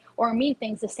same way or mean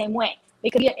things the same way. It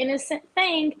could be an innocent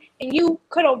thing, and you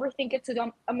could overthink it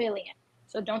to a million.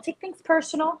 So don't take things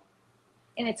personal,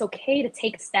 and it's okay to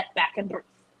take a step back and breathe.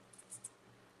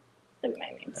 That's my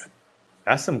names.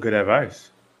 That's some good advice.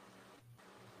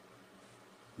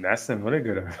 That's some really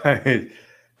good advice.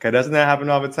 Because doesn't that happen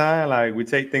all the time? Like we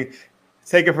take things,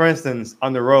 take it for instance,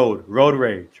 on the road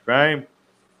rage, right?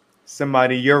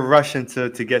 Somebody, you're rushing to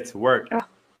get to work,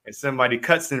 and somebody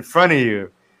cuts in front of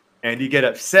you, and you get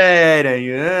upset, and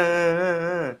you,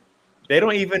 they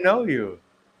don't even know you.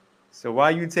 So why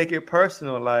you take it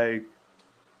personal? Like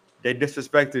they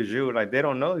disrespected you. Like they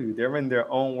don't know you. They're in their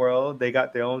own world. They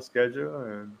got their own schedule,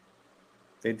 and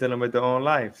they dealing with their own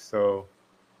life. So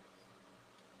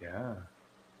yeah.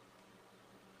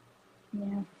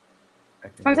 Yeah.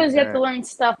 Sometimes you have to learn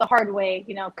stuff the hard way.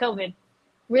 You know, COVID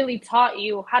really taught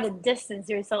you how to distance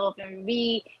yourself and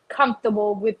be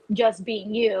comfortable with just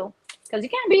being you, because you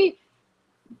can't be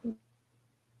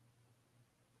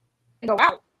go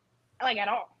out like at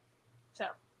all. So,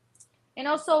 and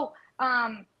also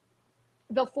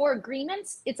the Four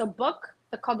Agreements. It's a book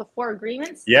called the Four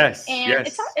Agreements. Yes. And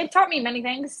yes. it taught me many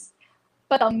things,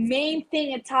 but the main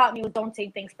thing it taught me was don't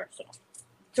take things personal.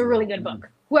 It's a really good book.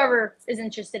 Whoever is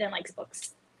interested in likes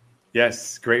books.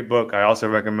 Yes, great book. I also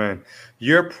recommend.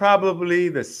 You're probably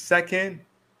the second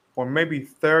or maybe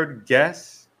third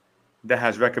guest that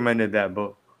has recommended that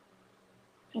book.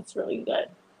 It's really good.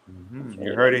 Mm-hmm.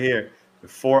 You heard it here. The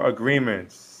Four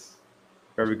Agreements.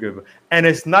 Very good book. And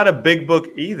it's not a big book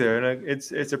either.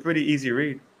 It's a pretty easy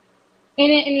read. And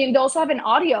you also have an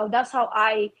audio. That's how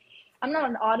I'm not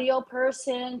an audio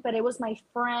person, but it was my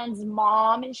friend's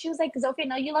mom, and she was like, "Okay,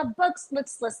 now you love books.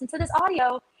 Let's listen to this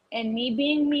audio." And me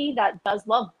being me that does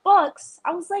love books,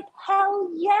 I was like,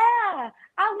 "Hell yeah!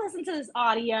 I'll listen to this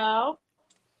audio."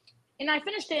 And I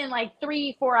finished it in like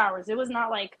 3-4 hours. It was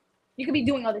not like you could be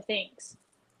doing other things.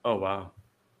 Oh wow.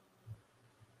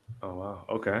 Oh wow.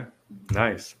 Okay.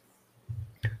 Nice.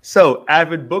 So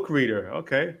avid book reader.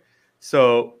 Okay.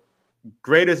 So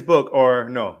greatest book, or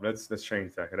no, let's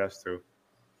change that. That's true.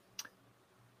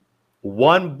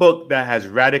 One book that has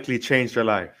radically changed your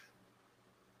life.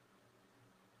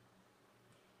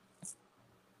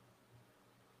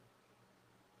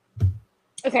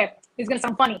 Okay, it's gonna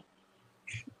sound funny,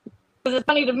 because it's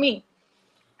funny to me.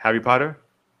 Harry Potter?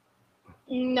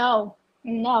 No.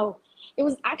 It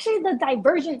was actually the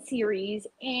Divergent series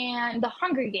and the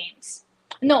Hunger Games.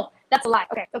 No, that's a lie.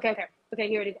 Okay,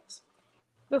 here it goes.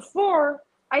 Before,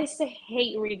 I used to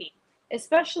hate reading,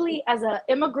 especially as an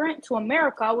immigrant to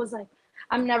America. I was like,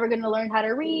 I'm never going to learn how to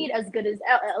read as good as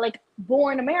like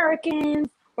born Americans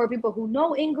or people who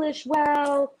know English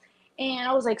well. And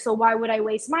I was like, so why would I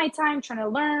waste my time trying to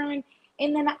learn?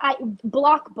 And then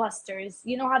blockbusters,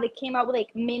 you know how they came out with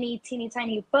like mini, teeny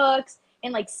tiny books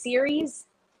and like series.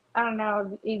 I don't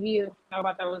know if you know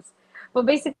about those, but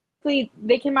basically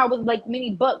they came out with like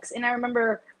mini books. And I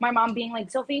remember my mom being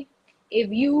like, Sophie, if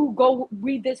you go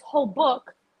read this whole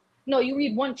book, no, you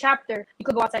read one chapter, you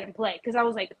could go outside and play. Because I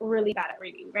was like really bad at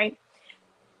reading, right?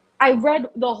 I read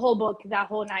the whole book that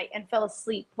whole night and fell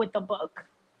asleep with the book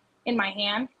in my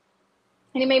hand.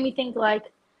 And it made me think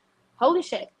like, holy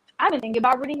shit, I've been thinking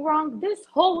about reading wrong this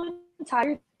whole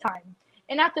entire time.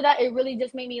 And after that, it really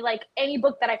just made me like any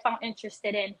book that I found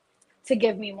interested in to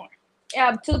give me more.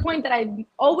 To the point that I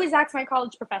always asked my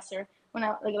college professor when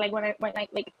I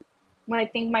when I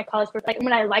think my college like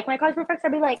when I like my college professors,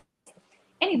 I'd be like,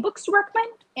 any books to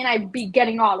recommend? And I'd be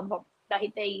getting all of them that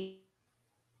they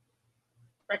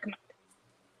recommend.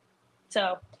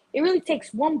 So it really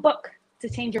takes one book to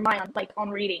change your mind on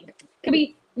reading. It could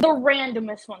be the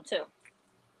randomest one too.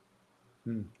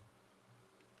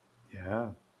 Yeah,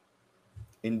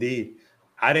 indeed.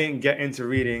 I didn't get into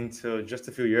reading till just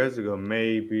a few years ago.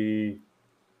 Maybe,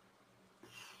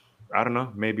 I don't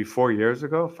know, maybe 4 years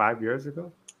ago, 5 years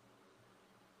ago.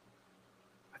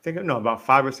 I think, no, about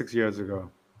 5 or 6 years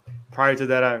ago. Prior to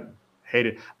that, I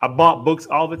hated. I bought books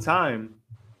all the time.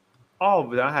 All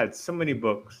of it. I had so many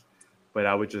books, but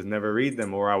I would just never read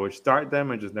them, or I would start them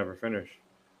and just never finish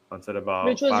until about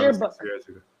Which was five or your six book? years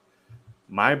ago.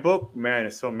 My book, man,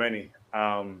 is so many.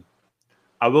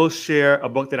 I will share a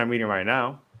book that I'm reading right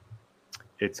now.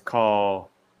 It's called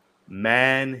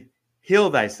Man,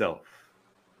 Heal Thyself.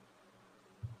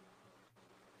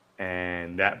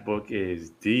 And that book is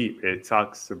deep. It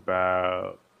talks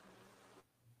about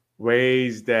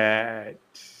ways that,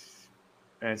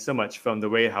 and so much from the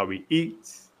way how we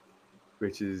eat,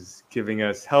 which is giving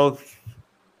us health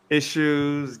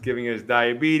issues, giving us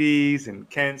diabetes and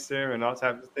cancer and all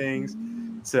types of things,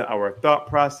 to our thought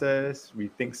process. We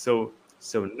think so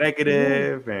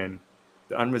negative, and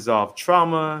the unresolved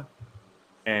trauma.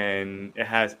 And it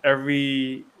has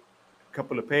every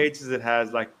couple of pages, it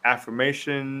has like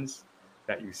affirmations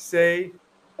that you say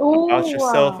about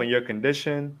yourself Oh, and your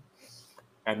condition.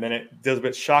 And then it deals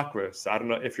with chakras. So I don't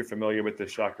know if you're familiar with the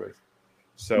chakras.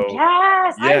 So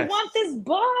yes, I yes, want this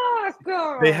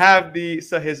book. they have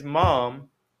so his mom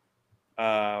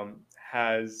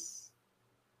has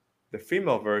the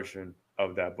female version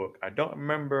of that book. I don't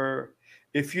remember.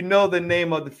 If you know the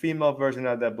name of the female version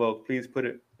of that book, please put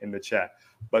it in the chat.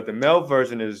 But the male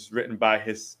version is written by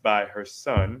her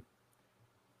son,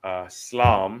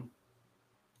 Slam,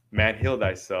 Man Heal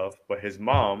Thyself. But his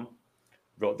mom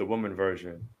wrote the woman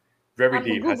version. Very I'm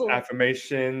gonna deep. Has Google it.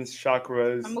 affirmations,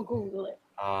 chakras. I'm gonna Google it.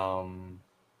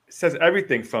 It says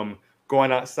everything from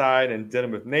going outside and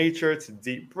dealing with nature, to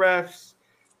deep breaths,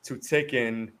 to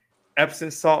taking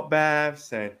Epsom salt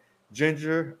baths and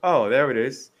ginger. Oh, there it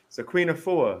is. So Queen of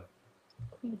Four.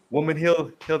 Woman,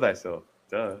 heal thyself.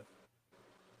 Duh.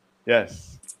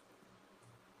 Yes.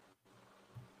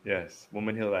 Yes.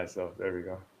 Woman, heal thyself. There we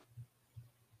go.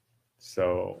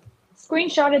 So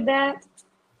Screenshotted that.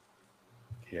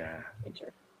 yeah,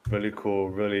 Picture. really cool,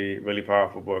 really, really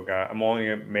powerful book. I'm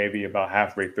only maybe about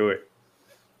halfway through it.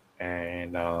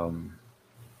 And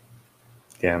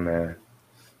yeah, man.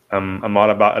 I'm all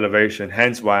about elevation,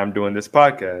 hence why I'm doing this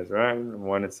podcast, right? I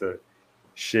wanted to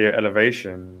share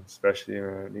elevation, especially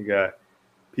when you got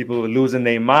people losing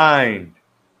their mind.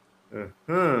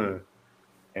 Uh-huh.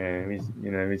 And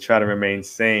we try to remain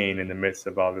sane in the midst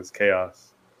of all this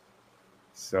chaos.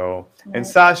 So, and Right.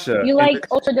 Sasha, You like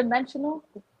ultra dimensional?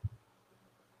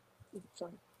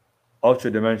 Sorry.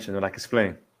 ultra dimensional, like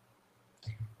explain.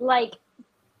 Like,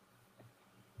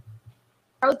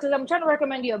 because I'm trying to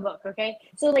recommend you a book, okay?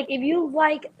 So, like, if you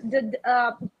like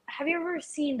have you ever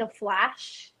seen The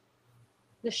Flash,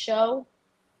 the show,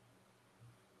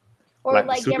 or Like the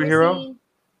like you ever superhero? seen,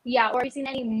 yeah, or have you seen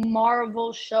any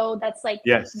Marvel show that's like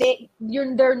Yes.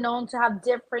 they're known to have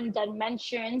different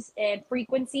dimensions and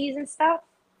frequencies and stuff?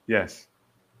 Yes.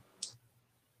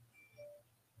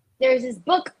 There's this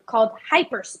book called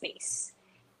Hyperspace.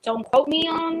 Don't quote me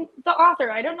on the author,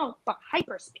 I don't know, but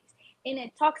Hyperspace. And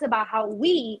it talks about how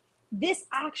this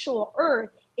actual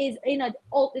Earth is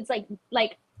it's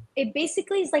like it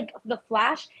basically is like the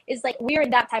Flash is like we're in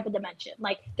that type of dimension.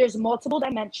 Like there's multiple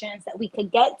dimensions that we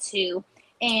could get to,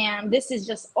 and this is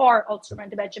just our ultimate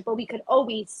dimension, but we could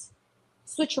always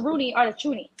switch Rooney or the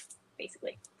Chuny,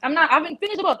 basically. I haven't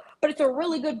finished the book, but it's a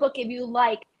really good book if you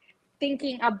like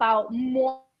thinking about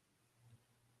more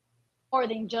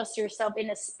than just yourself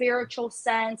in a spiritual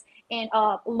sense and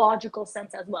a logical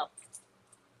sense as well.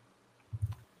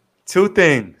 Two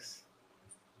things.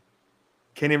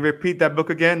 Can you repeat that book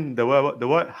again? The what? The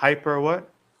what? What?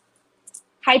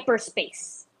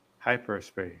 Hyperspace.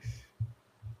 Hyperspace.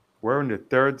 We're in the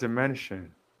third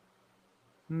dimension.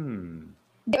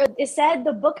 It said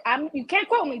the book. You can't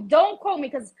quote me. Don't quote me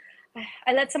because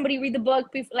I let somebody read the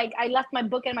book. Like I left my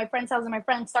book at my friend's house, and my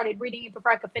friend started reading it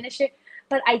before I could finish it.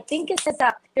 But I think it says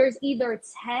that there's either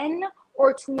 10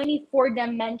 or 24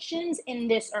 dimensions in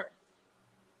this earth.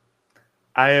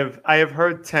 I have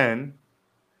heard 10.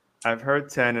 I've heard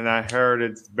 10, and I heard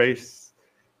it's based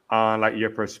on like your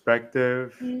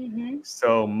perspective. Mm-hmm.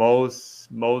 So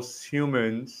most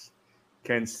humans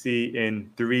can see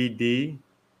in 3D,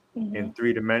 in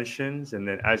 3 dimensions, and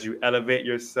then as you elevate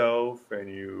yourself and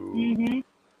you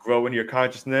grow go in your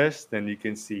consciousness, then you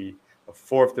can see a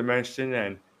fourth dimension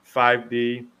and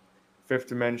 5D, fifth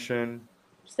dimension,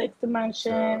 sixth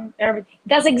dimension, everything.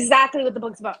 That's exactly what the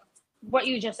book's about. What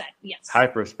you just said. Yes.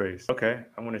 hyperspace. Okay,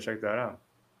 I'm gonna check that out.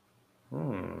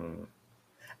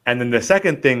 And then the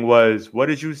second thing was, what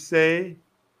did you say?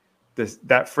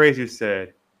 That phrase you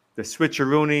said, the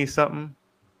switcheroony something.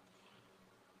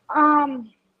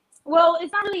 Well,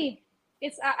 it's not really.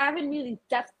 I haven't really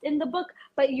depth in the book,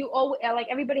 but you always like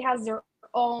everybody has their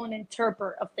own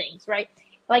interpret of things, right?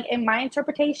 Like in my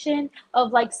interpretation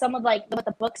of like some of like what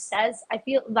the book says, I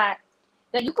feel that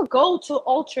you could go to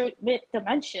alternate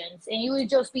dimensions and you would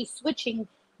just be switching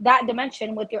that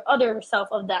dimension with your other self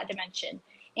of that dimension.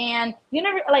 And you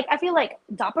never like I feel like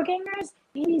doppelgangers,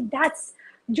 maybe that's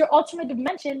your alternate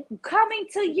dimension coming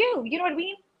to you. You know what I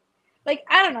mean? Like,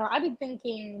 I don't know. I've been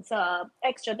thinking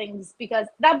extra things because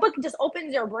that book just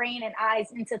opens your brain and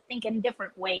eyes into thinking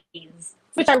different ways,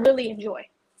 which I really enjoy.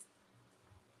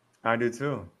 I do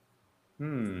too.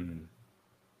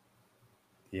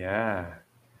 Yeah.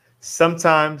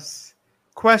 Sometimes,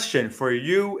 question for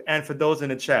you and for those in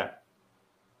the chat.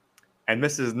 And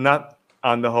this is not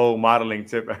on the whole modeling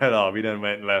tip at all. We done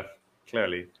went left,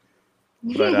 clearly.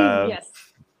 But yes.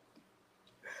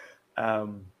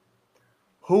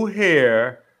 Who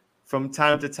here from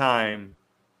time to time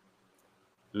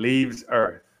leaves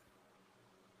Earth?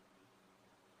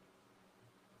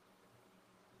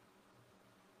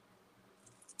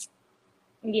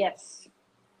 Yes.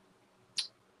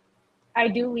 I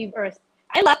do leave Earth.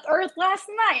 I left Earth last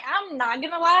night. I'm not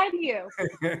going to lie to you.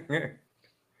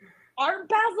 Art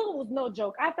Basel was no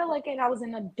joke. I felt like I was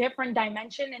in a different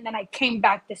dimension, and then I came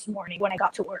back this morning when I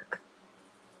got to work.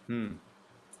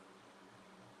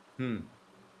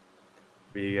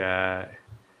 We got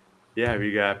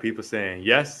people saying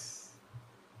yes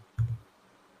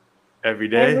every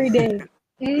day. Every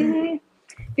day.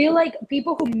 Feel like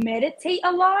people who meditate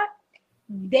a lot,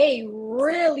 they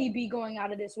really be going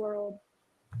out of this world.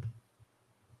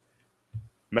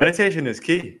 Meditation is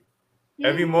key.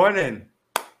 Every morning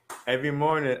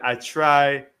I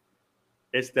try.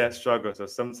 It's that struggle. So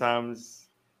sometimes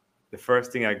the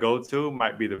first thing I go to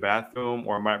might be the bathroom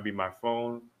or might be my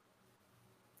phone.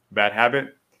 Bad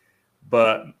habit.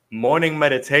 But morning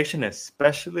meditation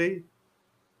especially,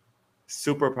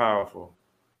 super powerful.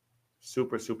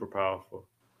 Super, super powerful.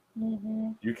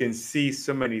 You can see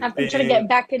so many things. I'm trying to get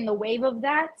back in the wave of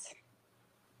that.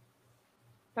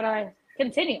 But I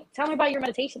continue. Tell me about your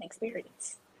meditation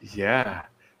experience. Yeah.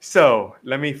 So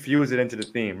let me fuse it into the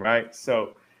theme, right?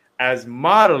 So as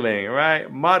modeling,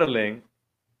 right? Modeling,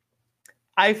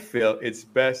 I feel it's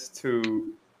best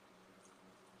to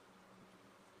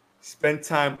spend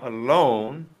time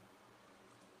alone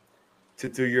to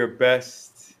do your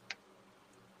best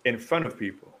in front of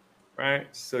people, right?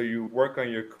 So you work on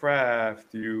your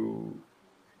craft, you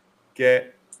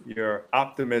get your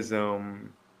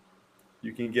optimism,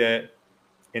 you can get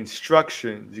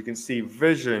instructions, you can see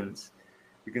visions,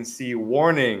 you can see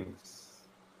warnings.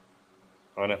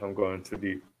 I don't know if I'm going too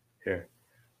deep here,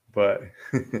 but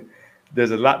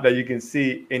there's a lot that you can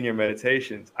see in your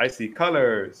meditations. I see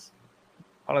colors,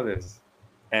 all of this.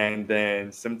 And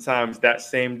then sometimes that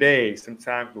same day,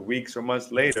 sometimes weeks or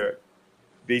months later,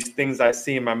 these things I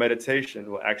see in my meditation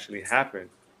will actually happen.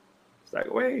 It's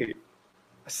like, wait,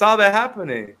 I saw that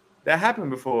happening. That happened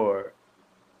before,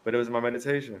 but it was my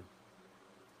meditation.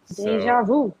 Deja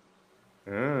vu.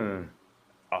 A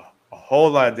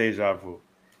whole lot of deja vu.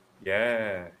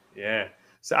 Yeah.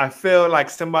 So I feel like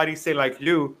somebody say like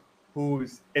you,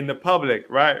 who's in the public,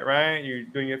 right? You're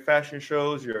doing your fashion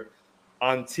shows, you're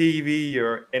on TV,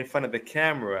 you're in front of the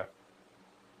camera.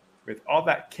 With all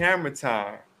that camera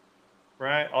time,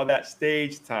 right? All that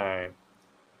stage time.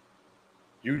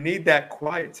 You need that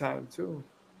quiet time too.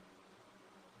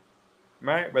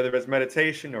 Right? Whether it's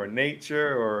meditation or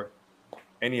nature or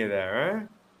any of that, right?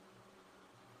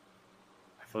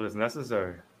 I feel it's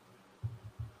necessary.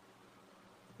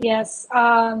 Yes.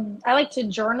 I like to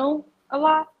journal a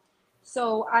lot.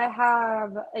 So I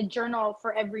have a journal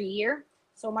for every year.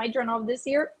 So my journal of this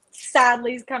year,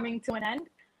 sadly, is coming to an end.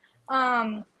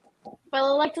 But I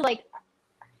like to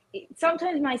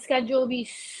sometimes my schedule will be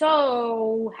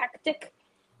so hectic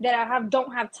that I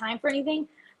don't have time for anything.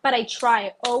 But I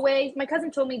try always. My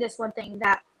cousin told me this one thing,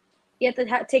 that you have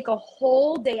to take a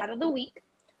whole day out of the week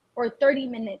or 30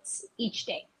 minutes each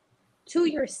day to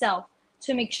yourself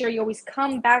to make sure you always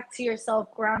come back to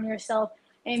yourself, ground yourself,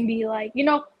 and be like,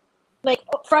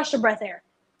 fresh breath air.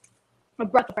 A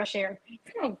breath of fresh air.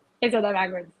 I said that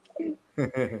backwards.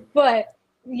 But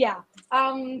yeah,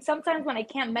 sometimes when I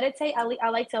can't meditate, I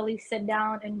like to at least sit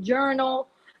down and journal.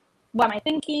 what am I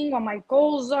thinking, what my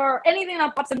goals are, anything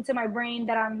that pops into my brain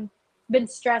that I'm been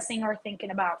stressing or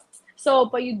thinking about. So,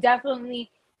 but you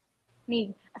definitely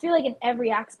need, I feel like in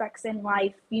every aspect in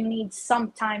life, you need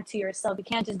some time to yourself. You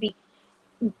can't just be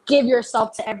give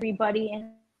yourself to everybody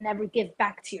and never give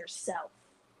back to yourself.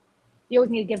 You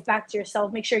always need to give back to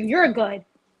yourself. Make sure you're good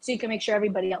so you can make sure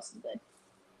everybody else is good.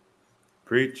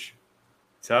 Preach.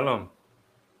 Tell them.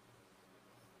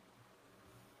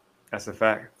 That's a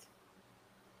fact.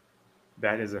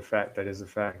 That is a fact. That is a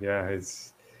fact. Yeah,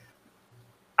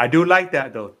 I do like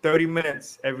that though. 30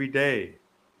 minutes every day.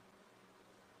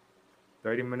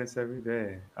 30 minutes every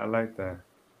day. I like that.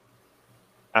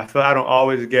 I feel I don't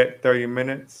always get 30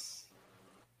 minutes,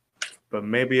 but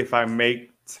maybe if I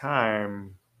make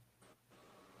time,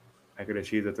 I could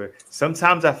achieve the 30.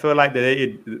 Sometimes I feel like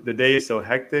the day is so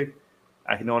hectic,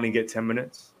 I can only get 10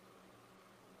 minutes.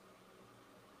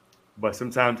 But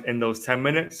sometimes in those 10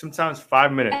 minutes, sometimes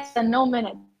 5 minutes. And no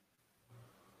minutes.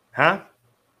 Huh?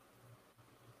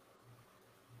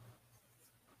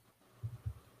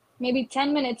 Maybe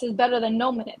 10 minutes is better than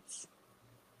no minutes.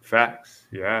 Facts.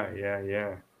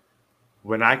 Yeah.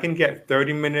 When I can get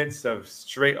 30 minutes of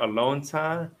straight alone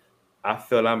time, I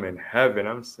feel I'm in heaven.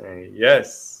 I'm saying,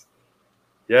 yes.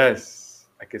 I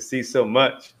can see so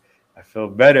much. I feel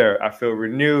better. I feel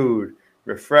renewed,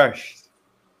 refreshed.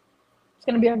 It's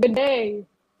going to be a good day.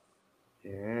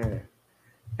 Yeah.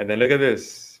 And then look at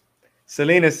this.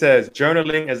 Selena says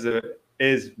journaling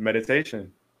is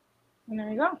meditation. And there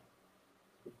you go.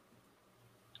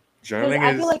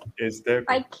 Journaling is therapy.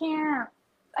 I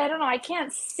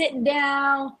can't sit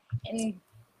down and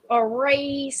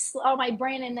erase all my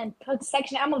brain and then put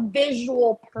section. I'm a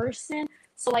visual person.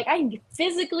 So like I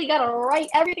physically gotta write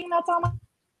everything that's on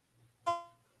my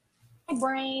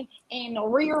brain and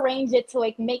rearrange it to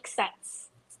like make sense.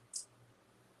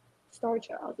 Star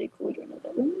Child, they cool journal.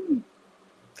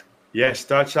 Yeah,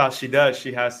 Star Child, she does.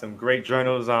 She has some great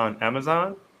journals on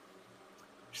Amazon.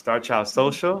 Star Child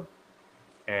Social.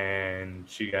 And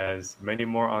she has many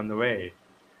more on the way.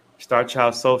 Star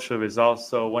Child Social is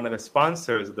also one of the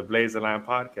sponsors of the Blaze the Line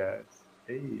podcast.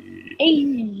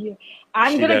 Hey,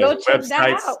 I'm going to go check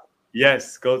that out.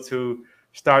 Yes, go to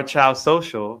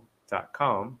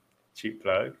starchildsocial.com, cheap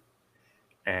plug.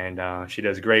 And she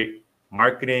does great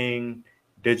marketing,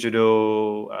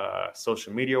 digital,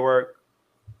 social media work.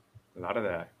 A lot of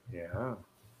that. Yeah.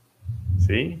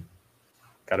 See?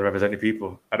 Got to represent the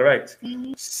people. All right.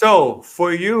 Mm-hmm. So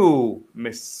for you,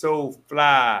 Miss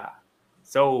Zofly,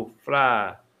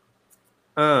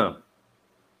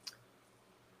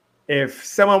 if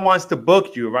someone wants to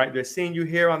book you, right? They're seeing you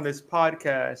here on this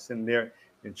podcast and they're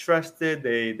interested.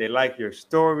 They like your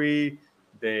story.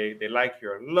 They like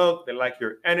your look. They like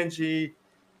your energy,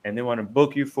 and they want to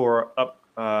book you for an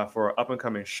up and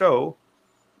coming show.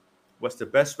 What's the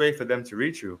best way for them to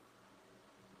reach you?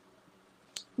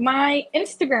 My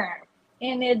Instagram,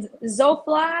 and it's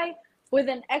Zofly with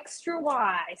an extra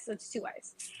Y, so it's 2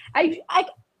 Y's. I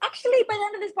actually, by the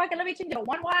end of this podcast, let me change it to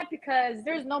 1 Y because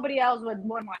there's nobody else with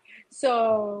 1 Y.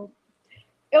 So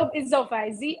it's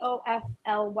Zofly,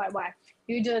 Zoflyy.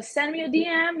 You just send me a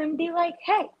DM and be like,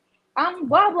 hey, I'm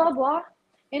blah blah blah,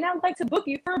 and I would like to book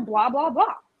you for blah blah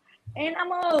blah, and I'm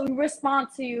gonna respond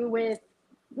to you with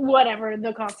whatever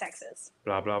the context is.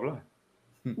 Blah blah blah.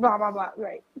 Blah blah blah.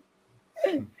 Right.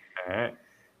 All right.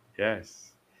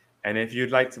 Yes. And if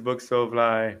you'd like to book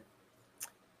Zofly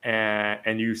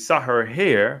and you saw her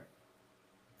here,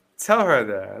 tell her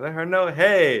that. Let her know,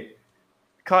 hey,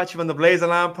 caught you on the Blaze the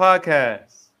Line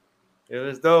podcast. It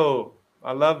was dope.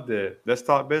 I loved it. Let's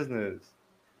talk business.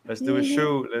 Let's do a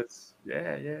shoot.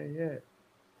 Yeah,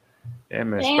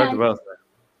 man. Spread the wealth.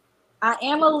 I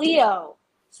am a Leo,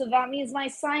 so that means my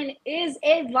sign is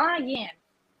a lion.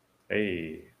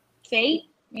 Hey. Fate.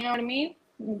 You know what I mean?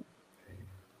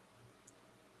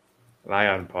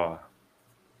 Lion paw.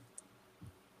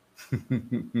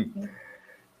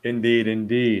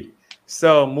 Indeed.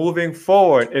 So moving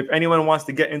forward, if anyone wants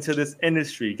to get into this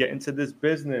industry, get into this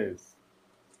business,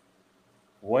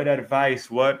 what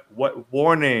advice, what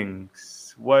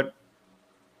warnings,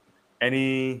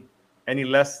 any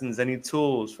lessons, any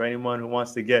tools for anyone who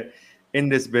wants to get in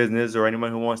this business or anyone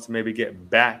who wants to maybe get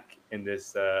back in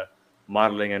this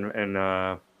modeling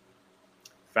and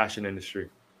fashion industry?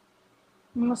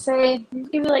 I'm gonna say,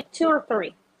 give you like 2 or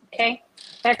 3. Okay,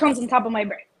 that comes on top of my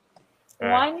brain.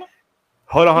 Right. One.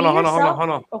 Hold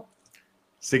on. Oh.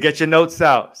 So get your notes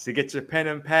out. So get your pen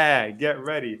and pad. Get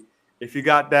ready. If you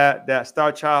got that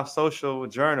Star Child Social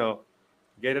journal,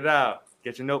 get it out.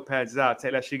 Get your notepads out.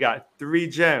 Tell her she got 3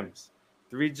 gems.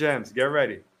 3 gems. Get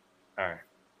ready. All right.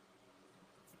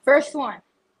 First one.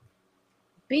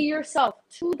 Be yourself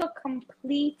to the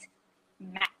complete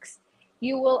max.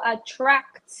 You will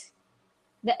attract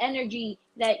the energy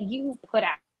that you put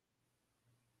out.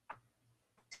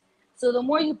 So the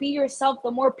more you be yourself,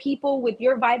 the more people with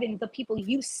your vibe and the people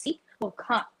you seek will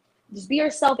come. Just be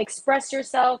yourself, express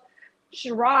yourself,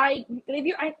 try.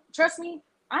 Trust me,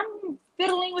 I'm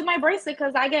fiddling with my bracelet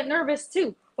because I get nervous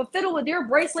too. But fiddle with your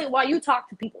bracelet while you talk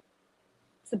to people.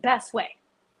 It's the best way.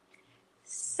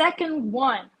 Second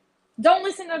one, don't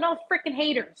listen to no freaking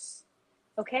haters.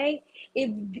 Okay? If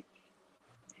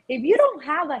you don't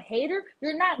have a hater,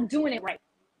 you're not doing it right.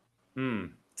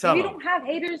 If you don't have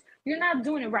haters, you're not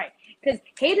doing it right. Because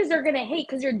haters are going to hate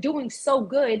because you're doing so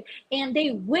good. And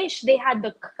they wish they had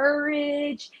the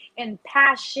courage and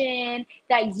passion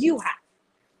that you have.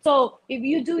 So if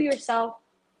you do yourself,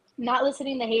 not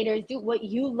listening to haters, do what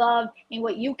you love and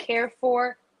what you care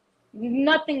for,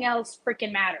 nothing else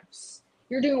freaking matters.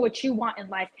 You're doing what you want in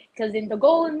life. Because the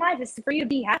goal in life is for you to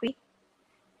be happy.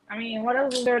 I mean, what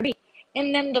else is there to be?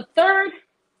 And then the third,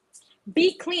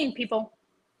 be clean, people.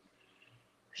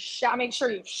 Make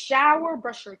sure you shower,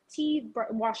 brush your teeth,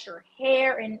 wash your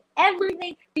hair, and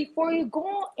everything before you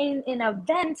go in an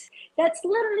event that's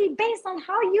literally based on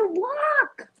how you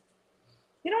look.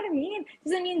 You know what I mean?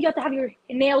 Doesn't mean you have to have your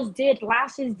nails did,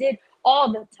 lashes did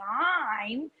all the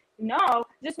time. No,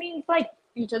 it just means like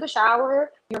you took the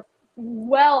shower, you're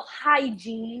well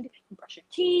hygiened, you brush your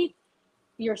teeth,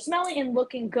 you're smelling and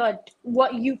looking good.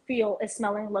 What you feel is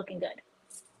smelling and looking good.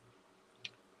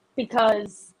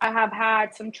 Because I have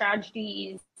had some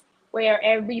tragedies where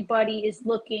everybody is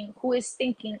looking, who is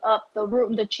thinking up the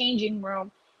room, the changing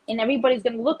room, and everybody's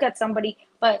going to look at somebody,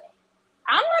 but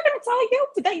I'm not going to tell you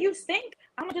that you stink.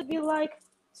 I'm going to just be like,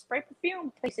 spray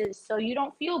perfume places so you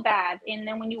don't feel bad. And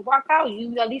then when you walk out,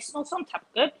 you at least smell some type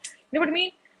of good. You know what I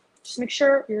mean? Just make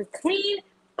sure you're clean,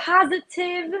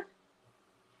 positive,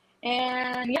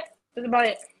 and yeah, that's about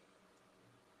it.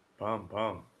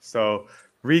 Bum. So,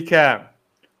 recap.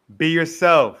 Be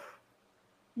yourself.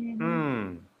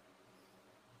 Don't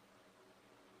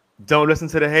listen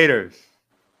to the haters.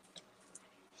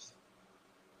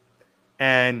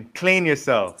 And clean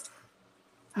yourself.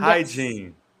 Yes.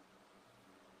 Hygiene.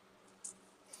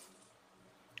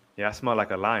 Yeah, I smell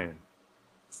like a lion.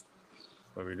 That's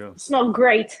what we do. Smell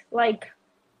great, like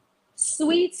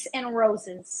sweets and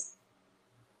roses.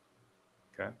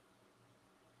 Okay.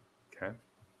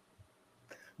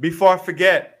 Before I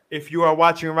forget, if you are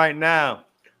watching right now,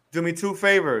 do me two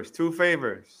favors.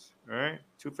 All right?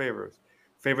 2 favors.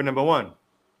 Favor number 1,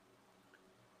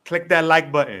 click that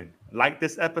like button. Like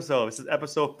this episode. This is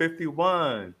episode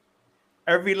 51.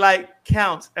 Every like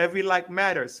counts. Every like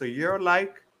matters. So your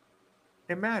like,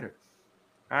 it matters.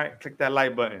 All right? Click that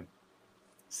like button.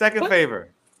 Second favor.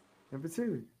 Number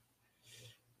 2.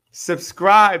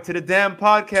 Subscribe to the damn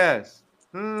podcast.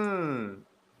 Don't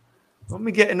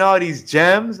be getting all these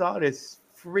gems, all this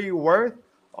free worth,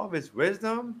 all this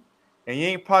wisdom, and you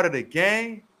ain't part of the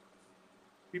gang.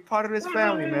 Be part of this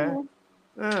family, man.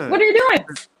 What are you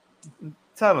doing?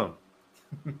 Tell them.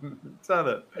 All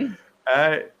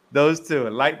right, those 2.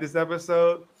 Like this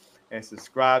episode and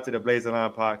subscribe to the Blaze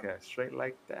Online podcast. Straight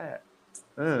like that.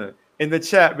 In the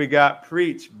chat, we got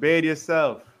preach, bathe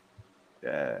yourself.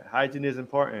 Yeah, hygiene is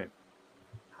important.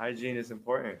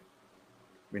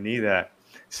 We need that.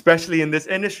 Especially in this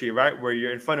industry, right? Where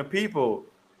you're in front of people,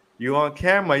 you on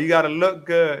camera, you got to look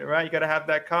good, right? You got to have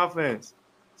that confidence.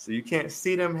 So you can't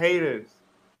see them haters.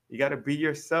 You got to be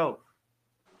yourself,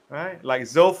 right? Like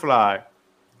Zofly.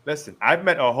 Listen, I've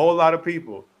met a whole lot of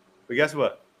people, but guess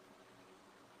what?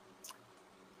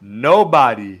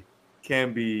 Nobody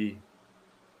can be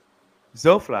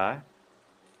Zofly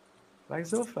like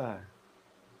Zofly.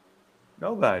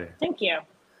 Nobody. Thank you.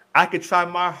 I could try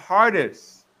my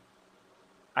hardest.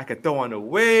 I could throw on a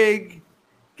wig,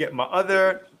 get my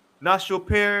other nostril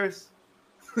pierced.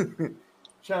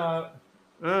 I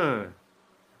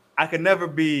could never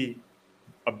be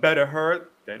a better her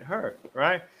than her,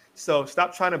 right? So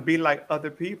stop trying to be like other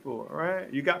people,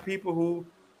 right? You got people who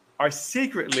are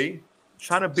secretly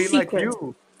trying to be like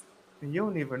you, and you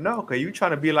don't even know because you're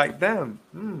trying to be like them.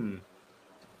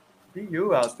 Be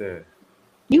you out there.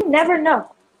 You never know.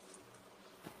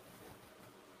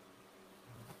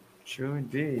 True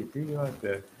indeed. Be you out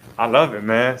there. I love it,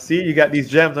 man. See, you got these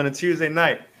gems on a Tuesday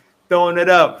night. Throwing it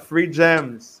up. Free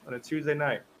gems on a Tuesday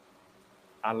night.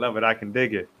 I love it. I can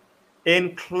dig it.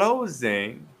 In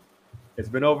closing, it's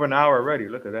been over an hour already.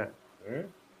 Look at that.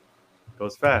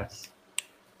 Goes fast.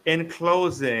 In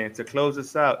closing, to close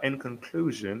this out, in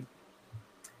conclusion,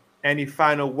 any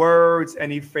final words,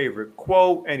 any favorite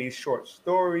quote, any short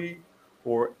story,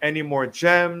 or any more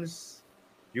gems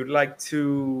you'd like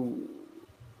to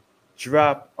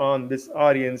drop on this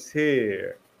audience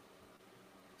here,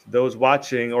 to those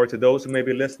watching or to those who may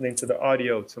be listening to the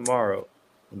audio tomorrow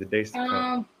in the days to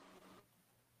come?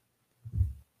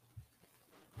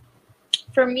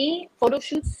 For me, photo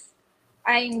shoots,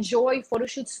 I enjoy photo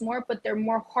shoots more, but they're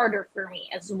more harder for me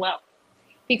as well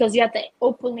because you have to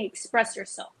openly express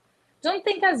yourself. Don't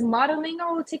think as modeling,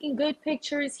 oh, taking good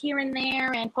pictures here and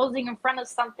there and posing in front of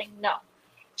something. No.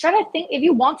 Try to think, if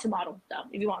you want to model, though,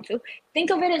 if you want to,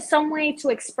 think of it as some way to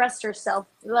express yourself.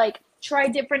 Like, try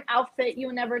a different outfit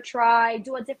you never try,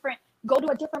 go to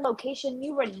a different location,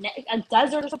 a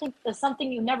desert or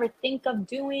something you never think of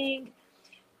doing.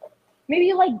 Maybe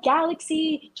you like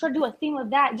galaxy, try to do a theme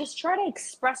of that. Just try to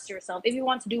express yourself if you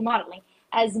want to do modeling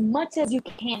as much as you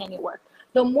can in your work.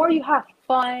 The more you have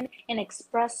fun and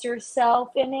express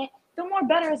yourself in it, the more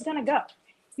better it's going to go.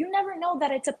 You never know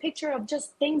that it's a picture of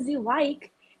just things you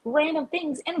like, random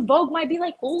things. And Vogue might be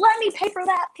like, let me pay for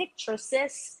that picture,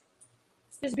 sis.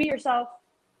 Just be yourself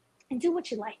and do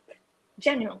what you like,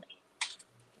 genuinely.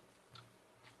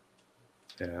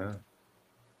 Yeah.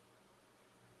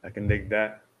 I can dig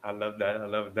that. I love that. I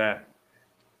love that.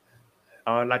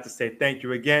 I would like to say thank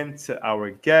you again to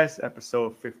our guest,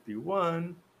 episode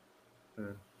 51.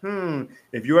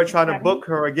 If you are trying to book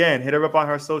her again, hit her up on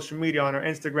her social media, on her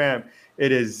Instagram.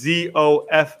 It is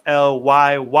Zoflyy,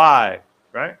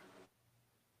 right?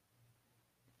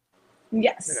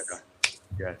 Yes.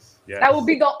 Yes. That will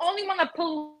be the only one that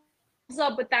pulls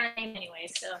up with that name anyway.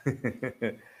 So.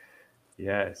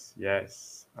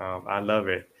 Yes. I love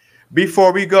it.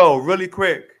 Before we go, really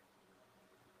quick,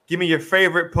 give me your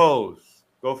favorite pose.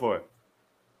 Go for it.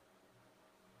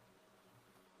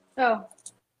 Oh.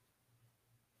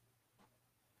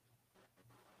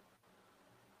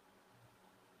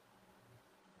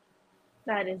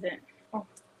 That isn't. Oh.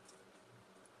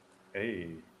 Hey.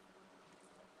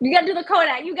 You gotta do the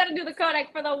Kodak. You gotta do the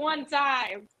Kodak for the one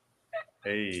time.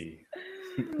 Hey.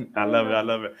 I love it.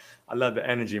 I love the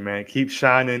energy, man. Keep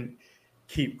shining,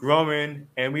 keep growing,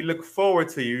 and we look forward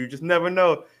to you. You just never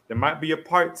know. There might be a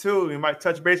part 2. We might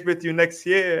touch base with you next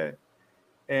year,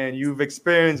 and you've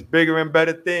experienced bigger and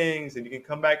better things, and you can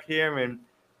come back here and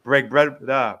break bread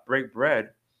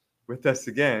with us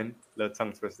again. Little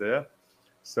tongue twister there.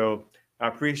 So I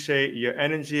appreciate your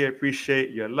energy. I appreciate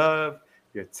your love,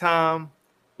 your time.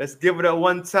 Let's give it a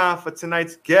one time for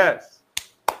tonight's guest.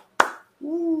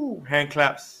 Woo! Hand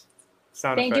claps.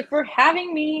 Sound Thank effects. you for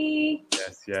having me.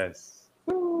 Yes.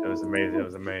 It was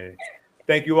amazing.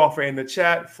 Thank you all for in the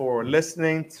chat for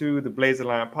listening to the Blaze the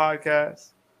Lion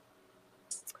podcast.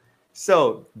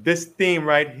 So this theme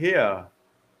right here.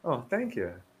 Oh, thank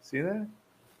you. See that?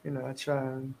 I try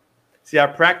and see. I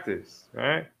practice,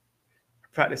 right?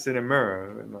 Practice in the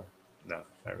mirror. No, not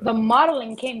really. The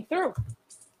modeling came through.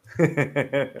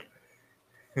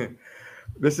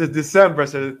 This is December,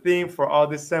 so the theme for all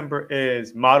December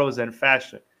is models and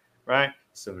fashion, right?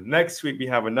 So next week we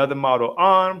have another model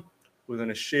on who's going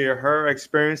to share her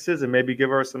experiences and maybe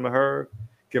give us some of her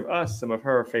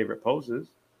favorite poses.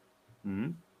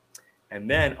 Mm-hmm. And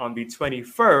then on the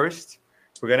 21st,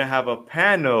 we're going to have a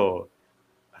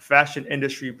fashion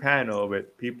industry panel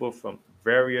with people from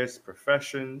various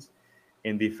professions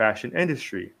in the fashion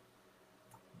industry.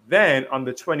 Then on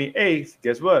the 28th,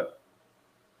 guess what?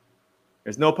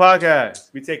 There's no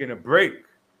podcast. We're taking a break.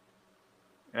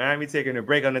 And we're taking a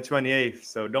break on the 28th.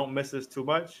 So don't miss us too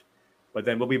much. But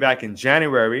then we'll be back in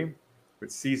January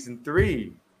with season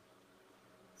 3.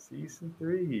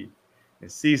 In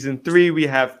season 3, we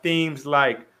have themes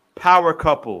like power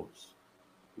couples.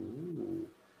 Ooh.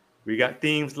 We got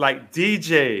themes like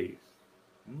DJs.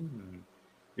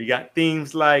 We got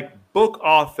themes like book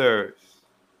authors,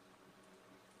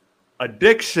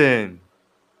 addiction,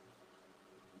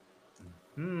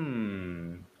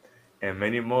 and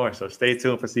many more. So stay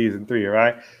tuned for season 3, all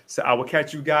right? So I will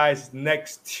catch you guys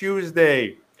next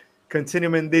Tuesday,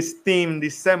 continuing this theme in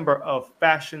December of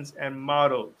fashions and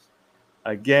models.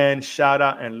 Again, shout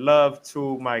out and love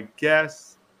to my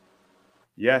guests.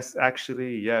 Yes.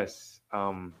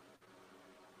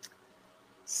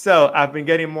 So I've been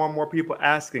getting more and more people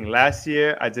asking. Last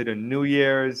year, I did a New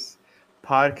Year's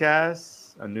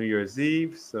podcast on New Year's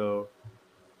Eve. So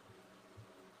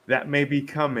that may be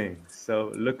coming.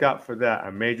 So look out for that.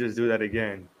 I may just do that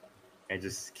again and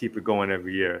just keep it going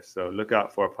every year. So look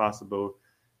out for a possible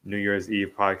New Year's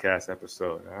Eve podcast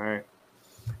episode. All right.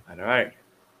 All right.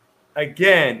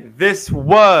 Again, this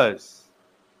was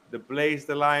the Blaze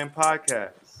the Lion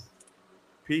podcast.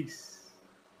 Peace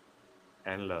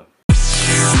and love.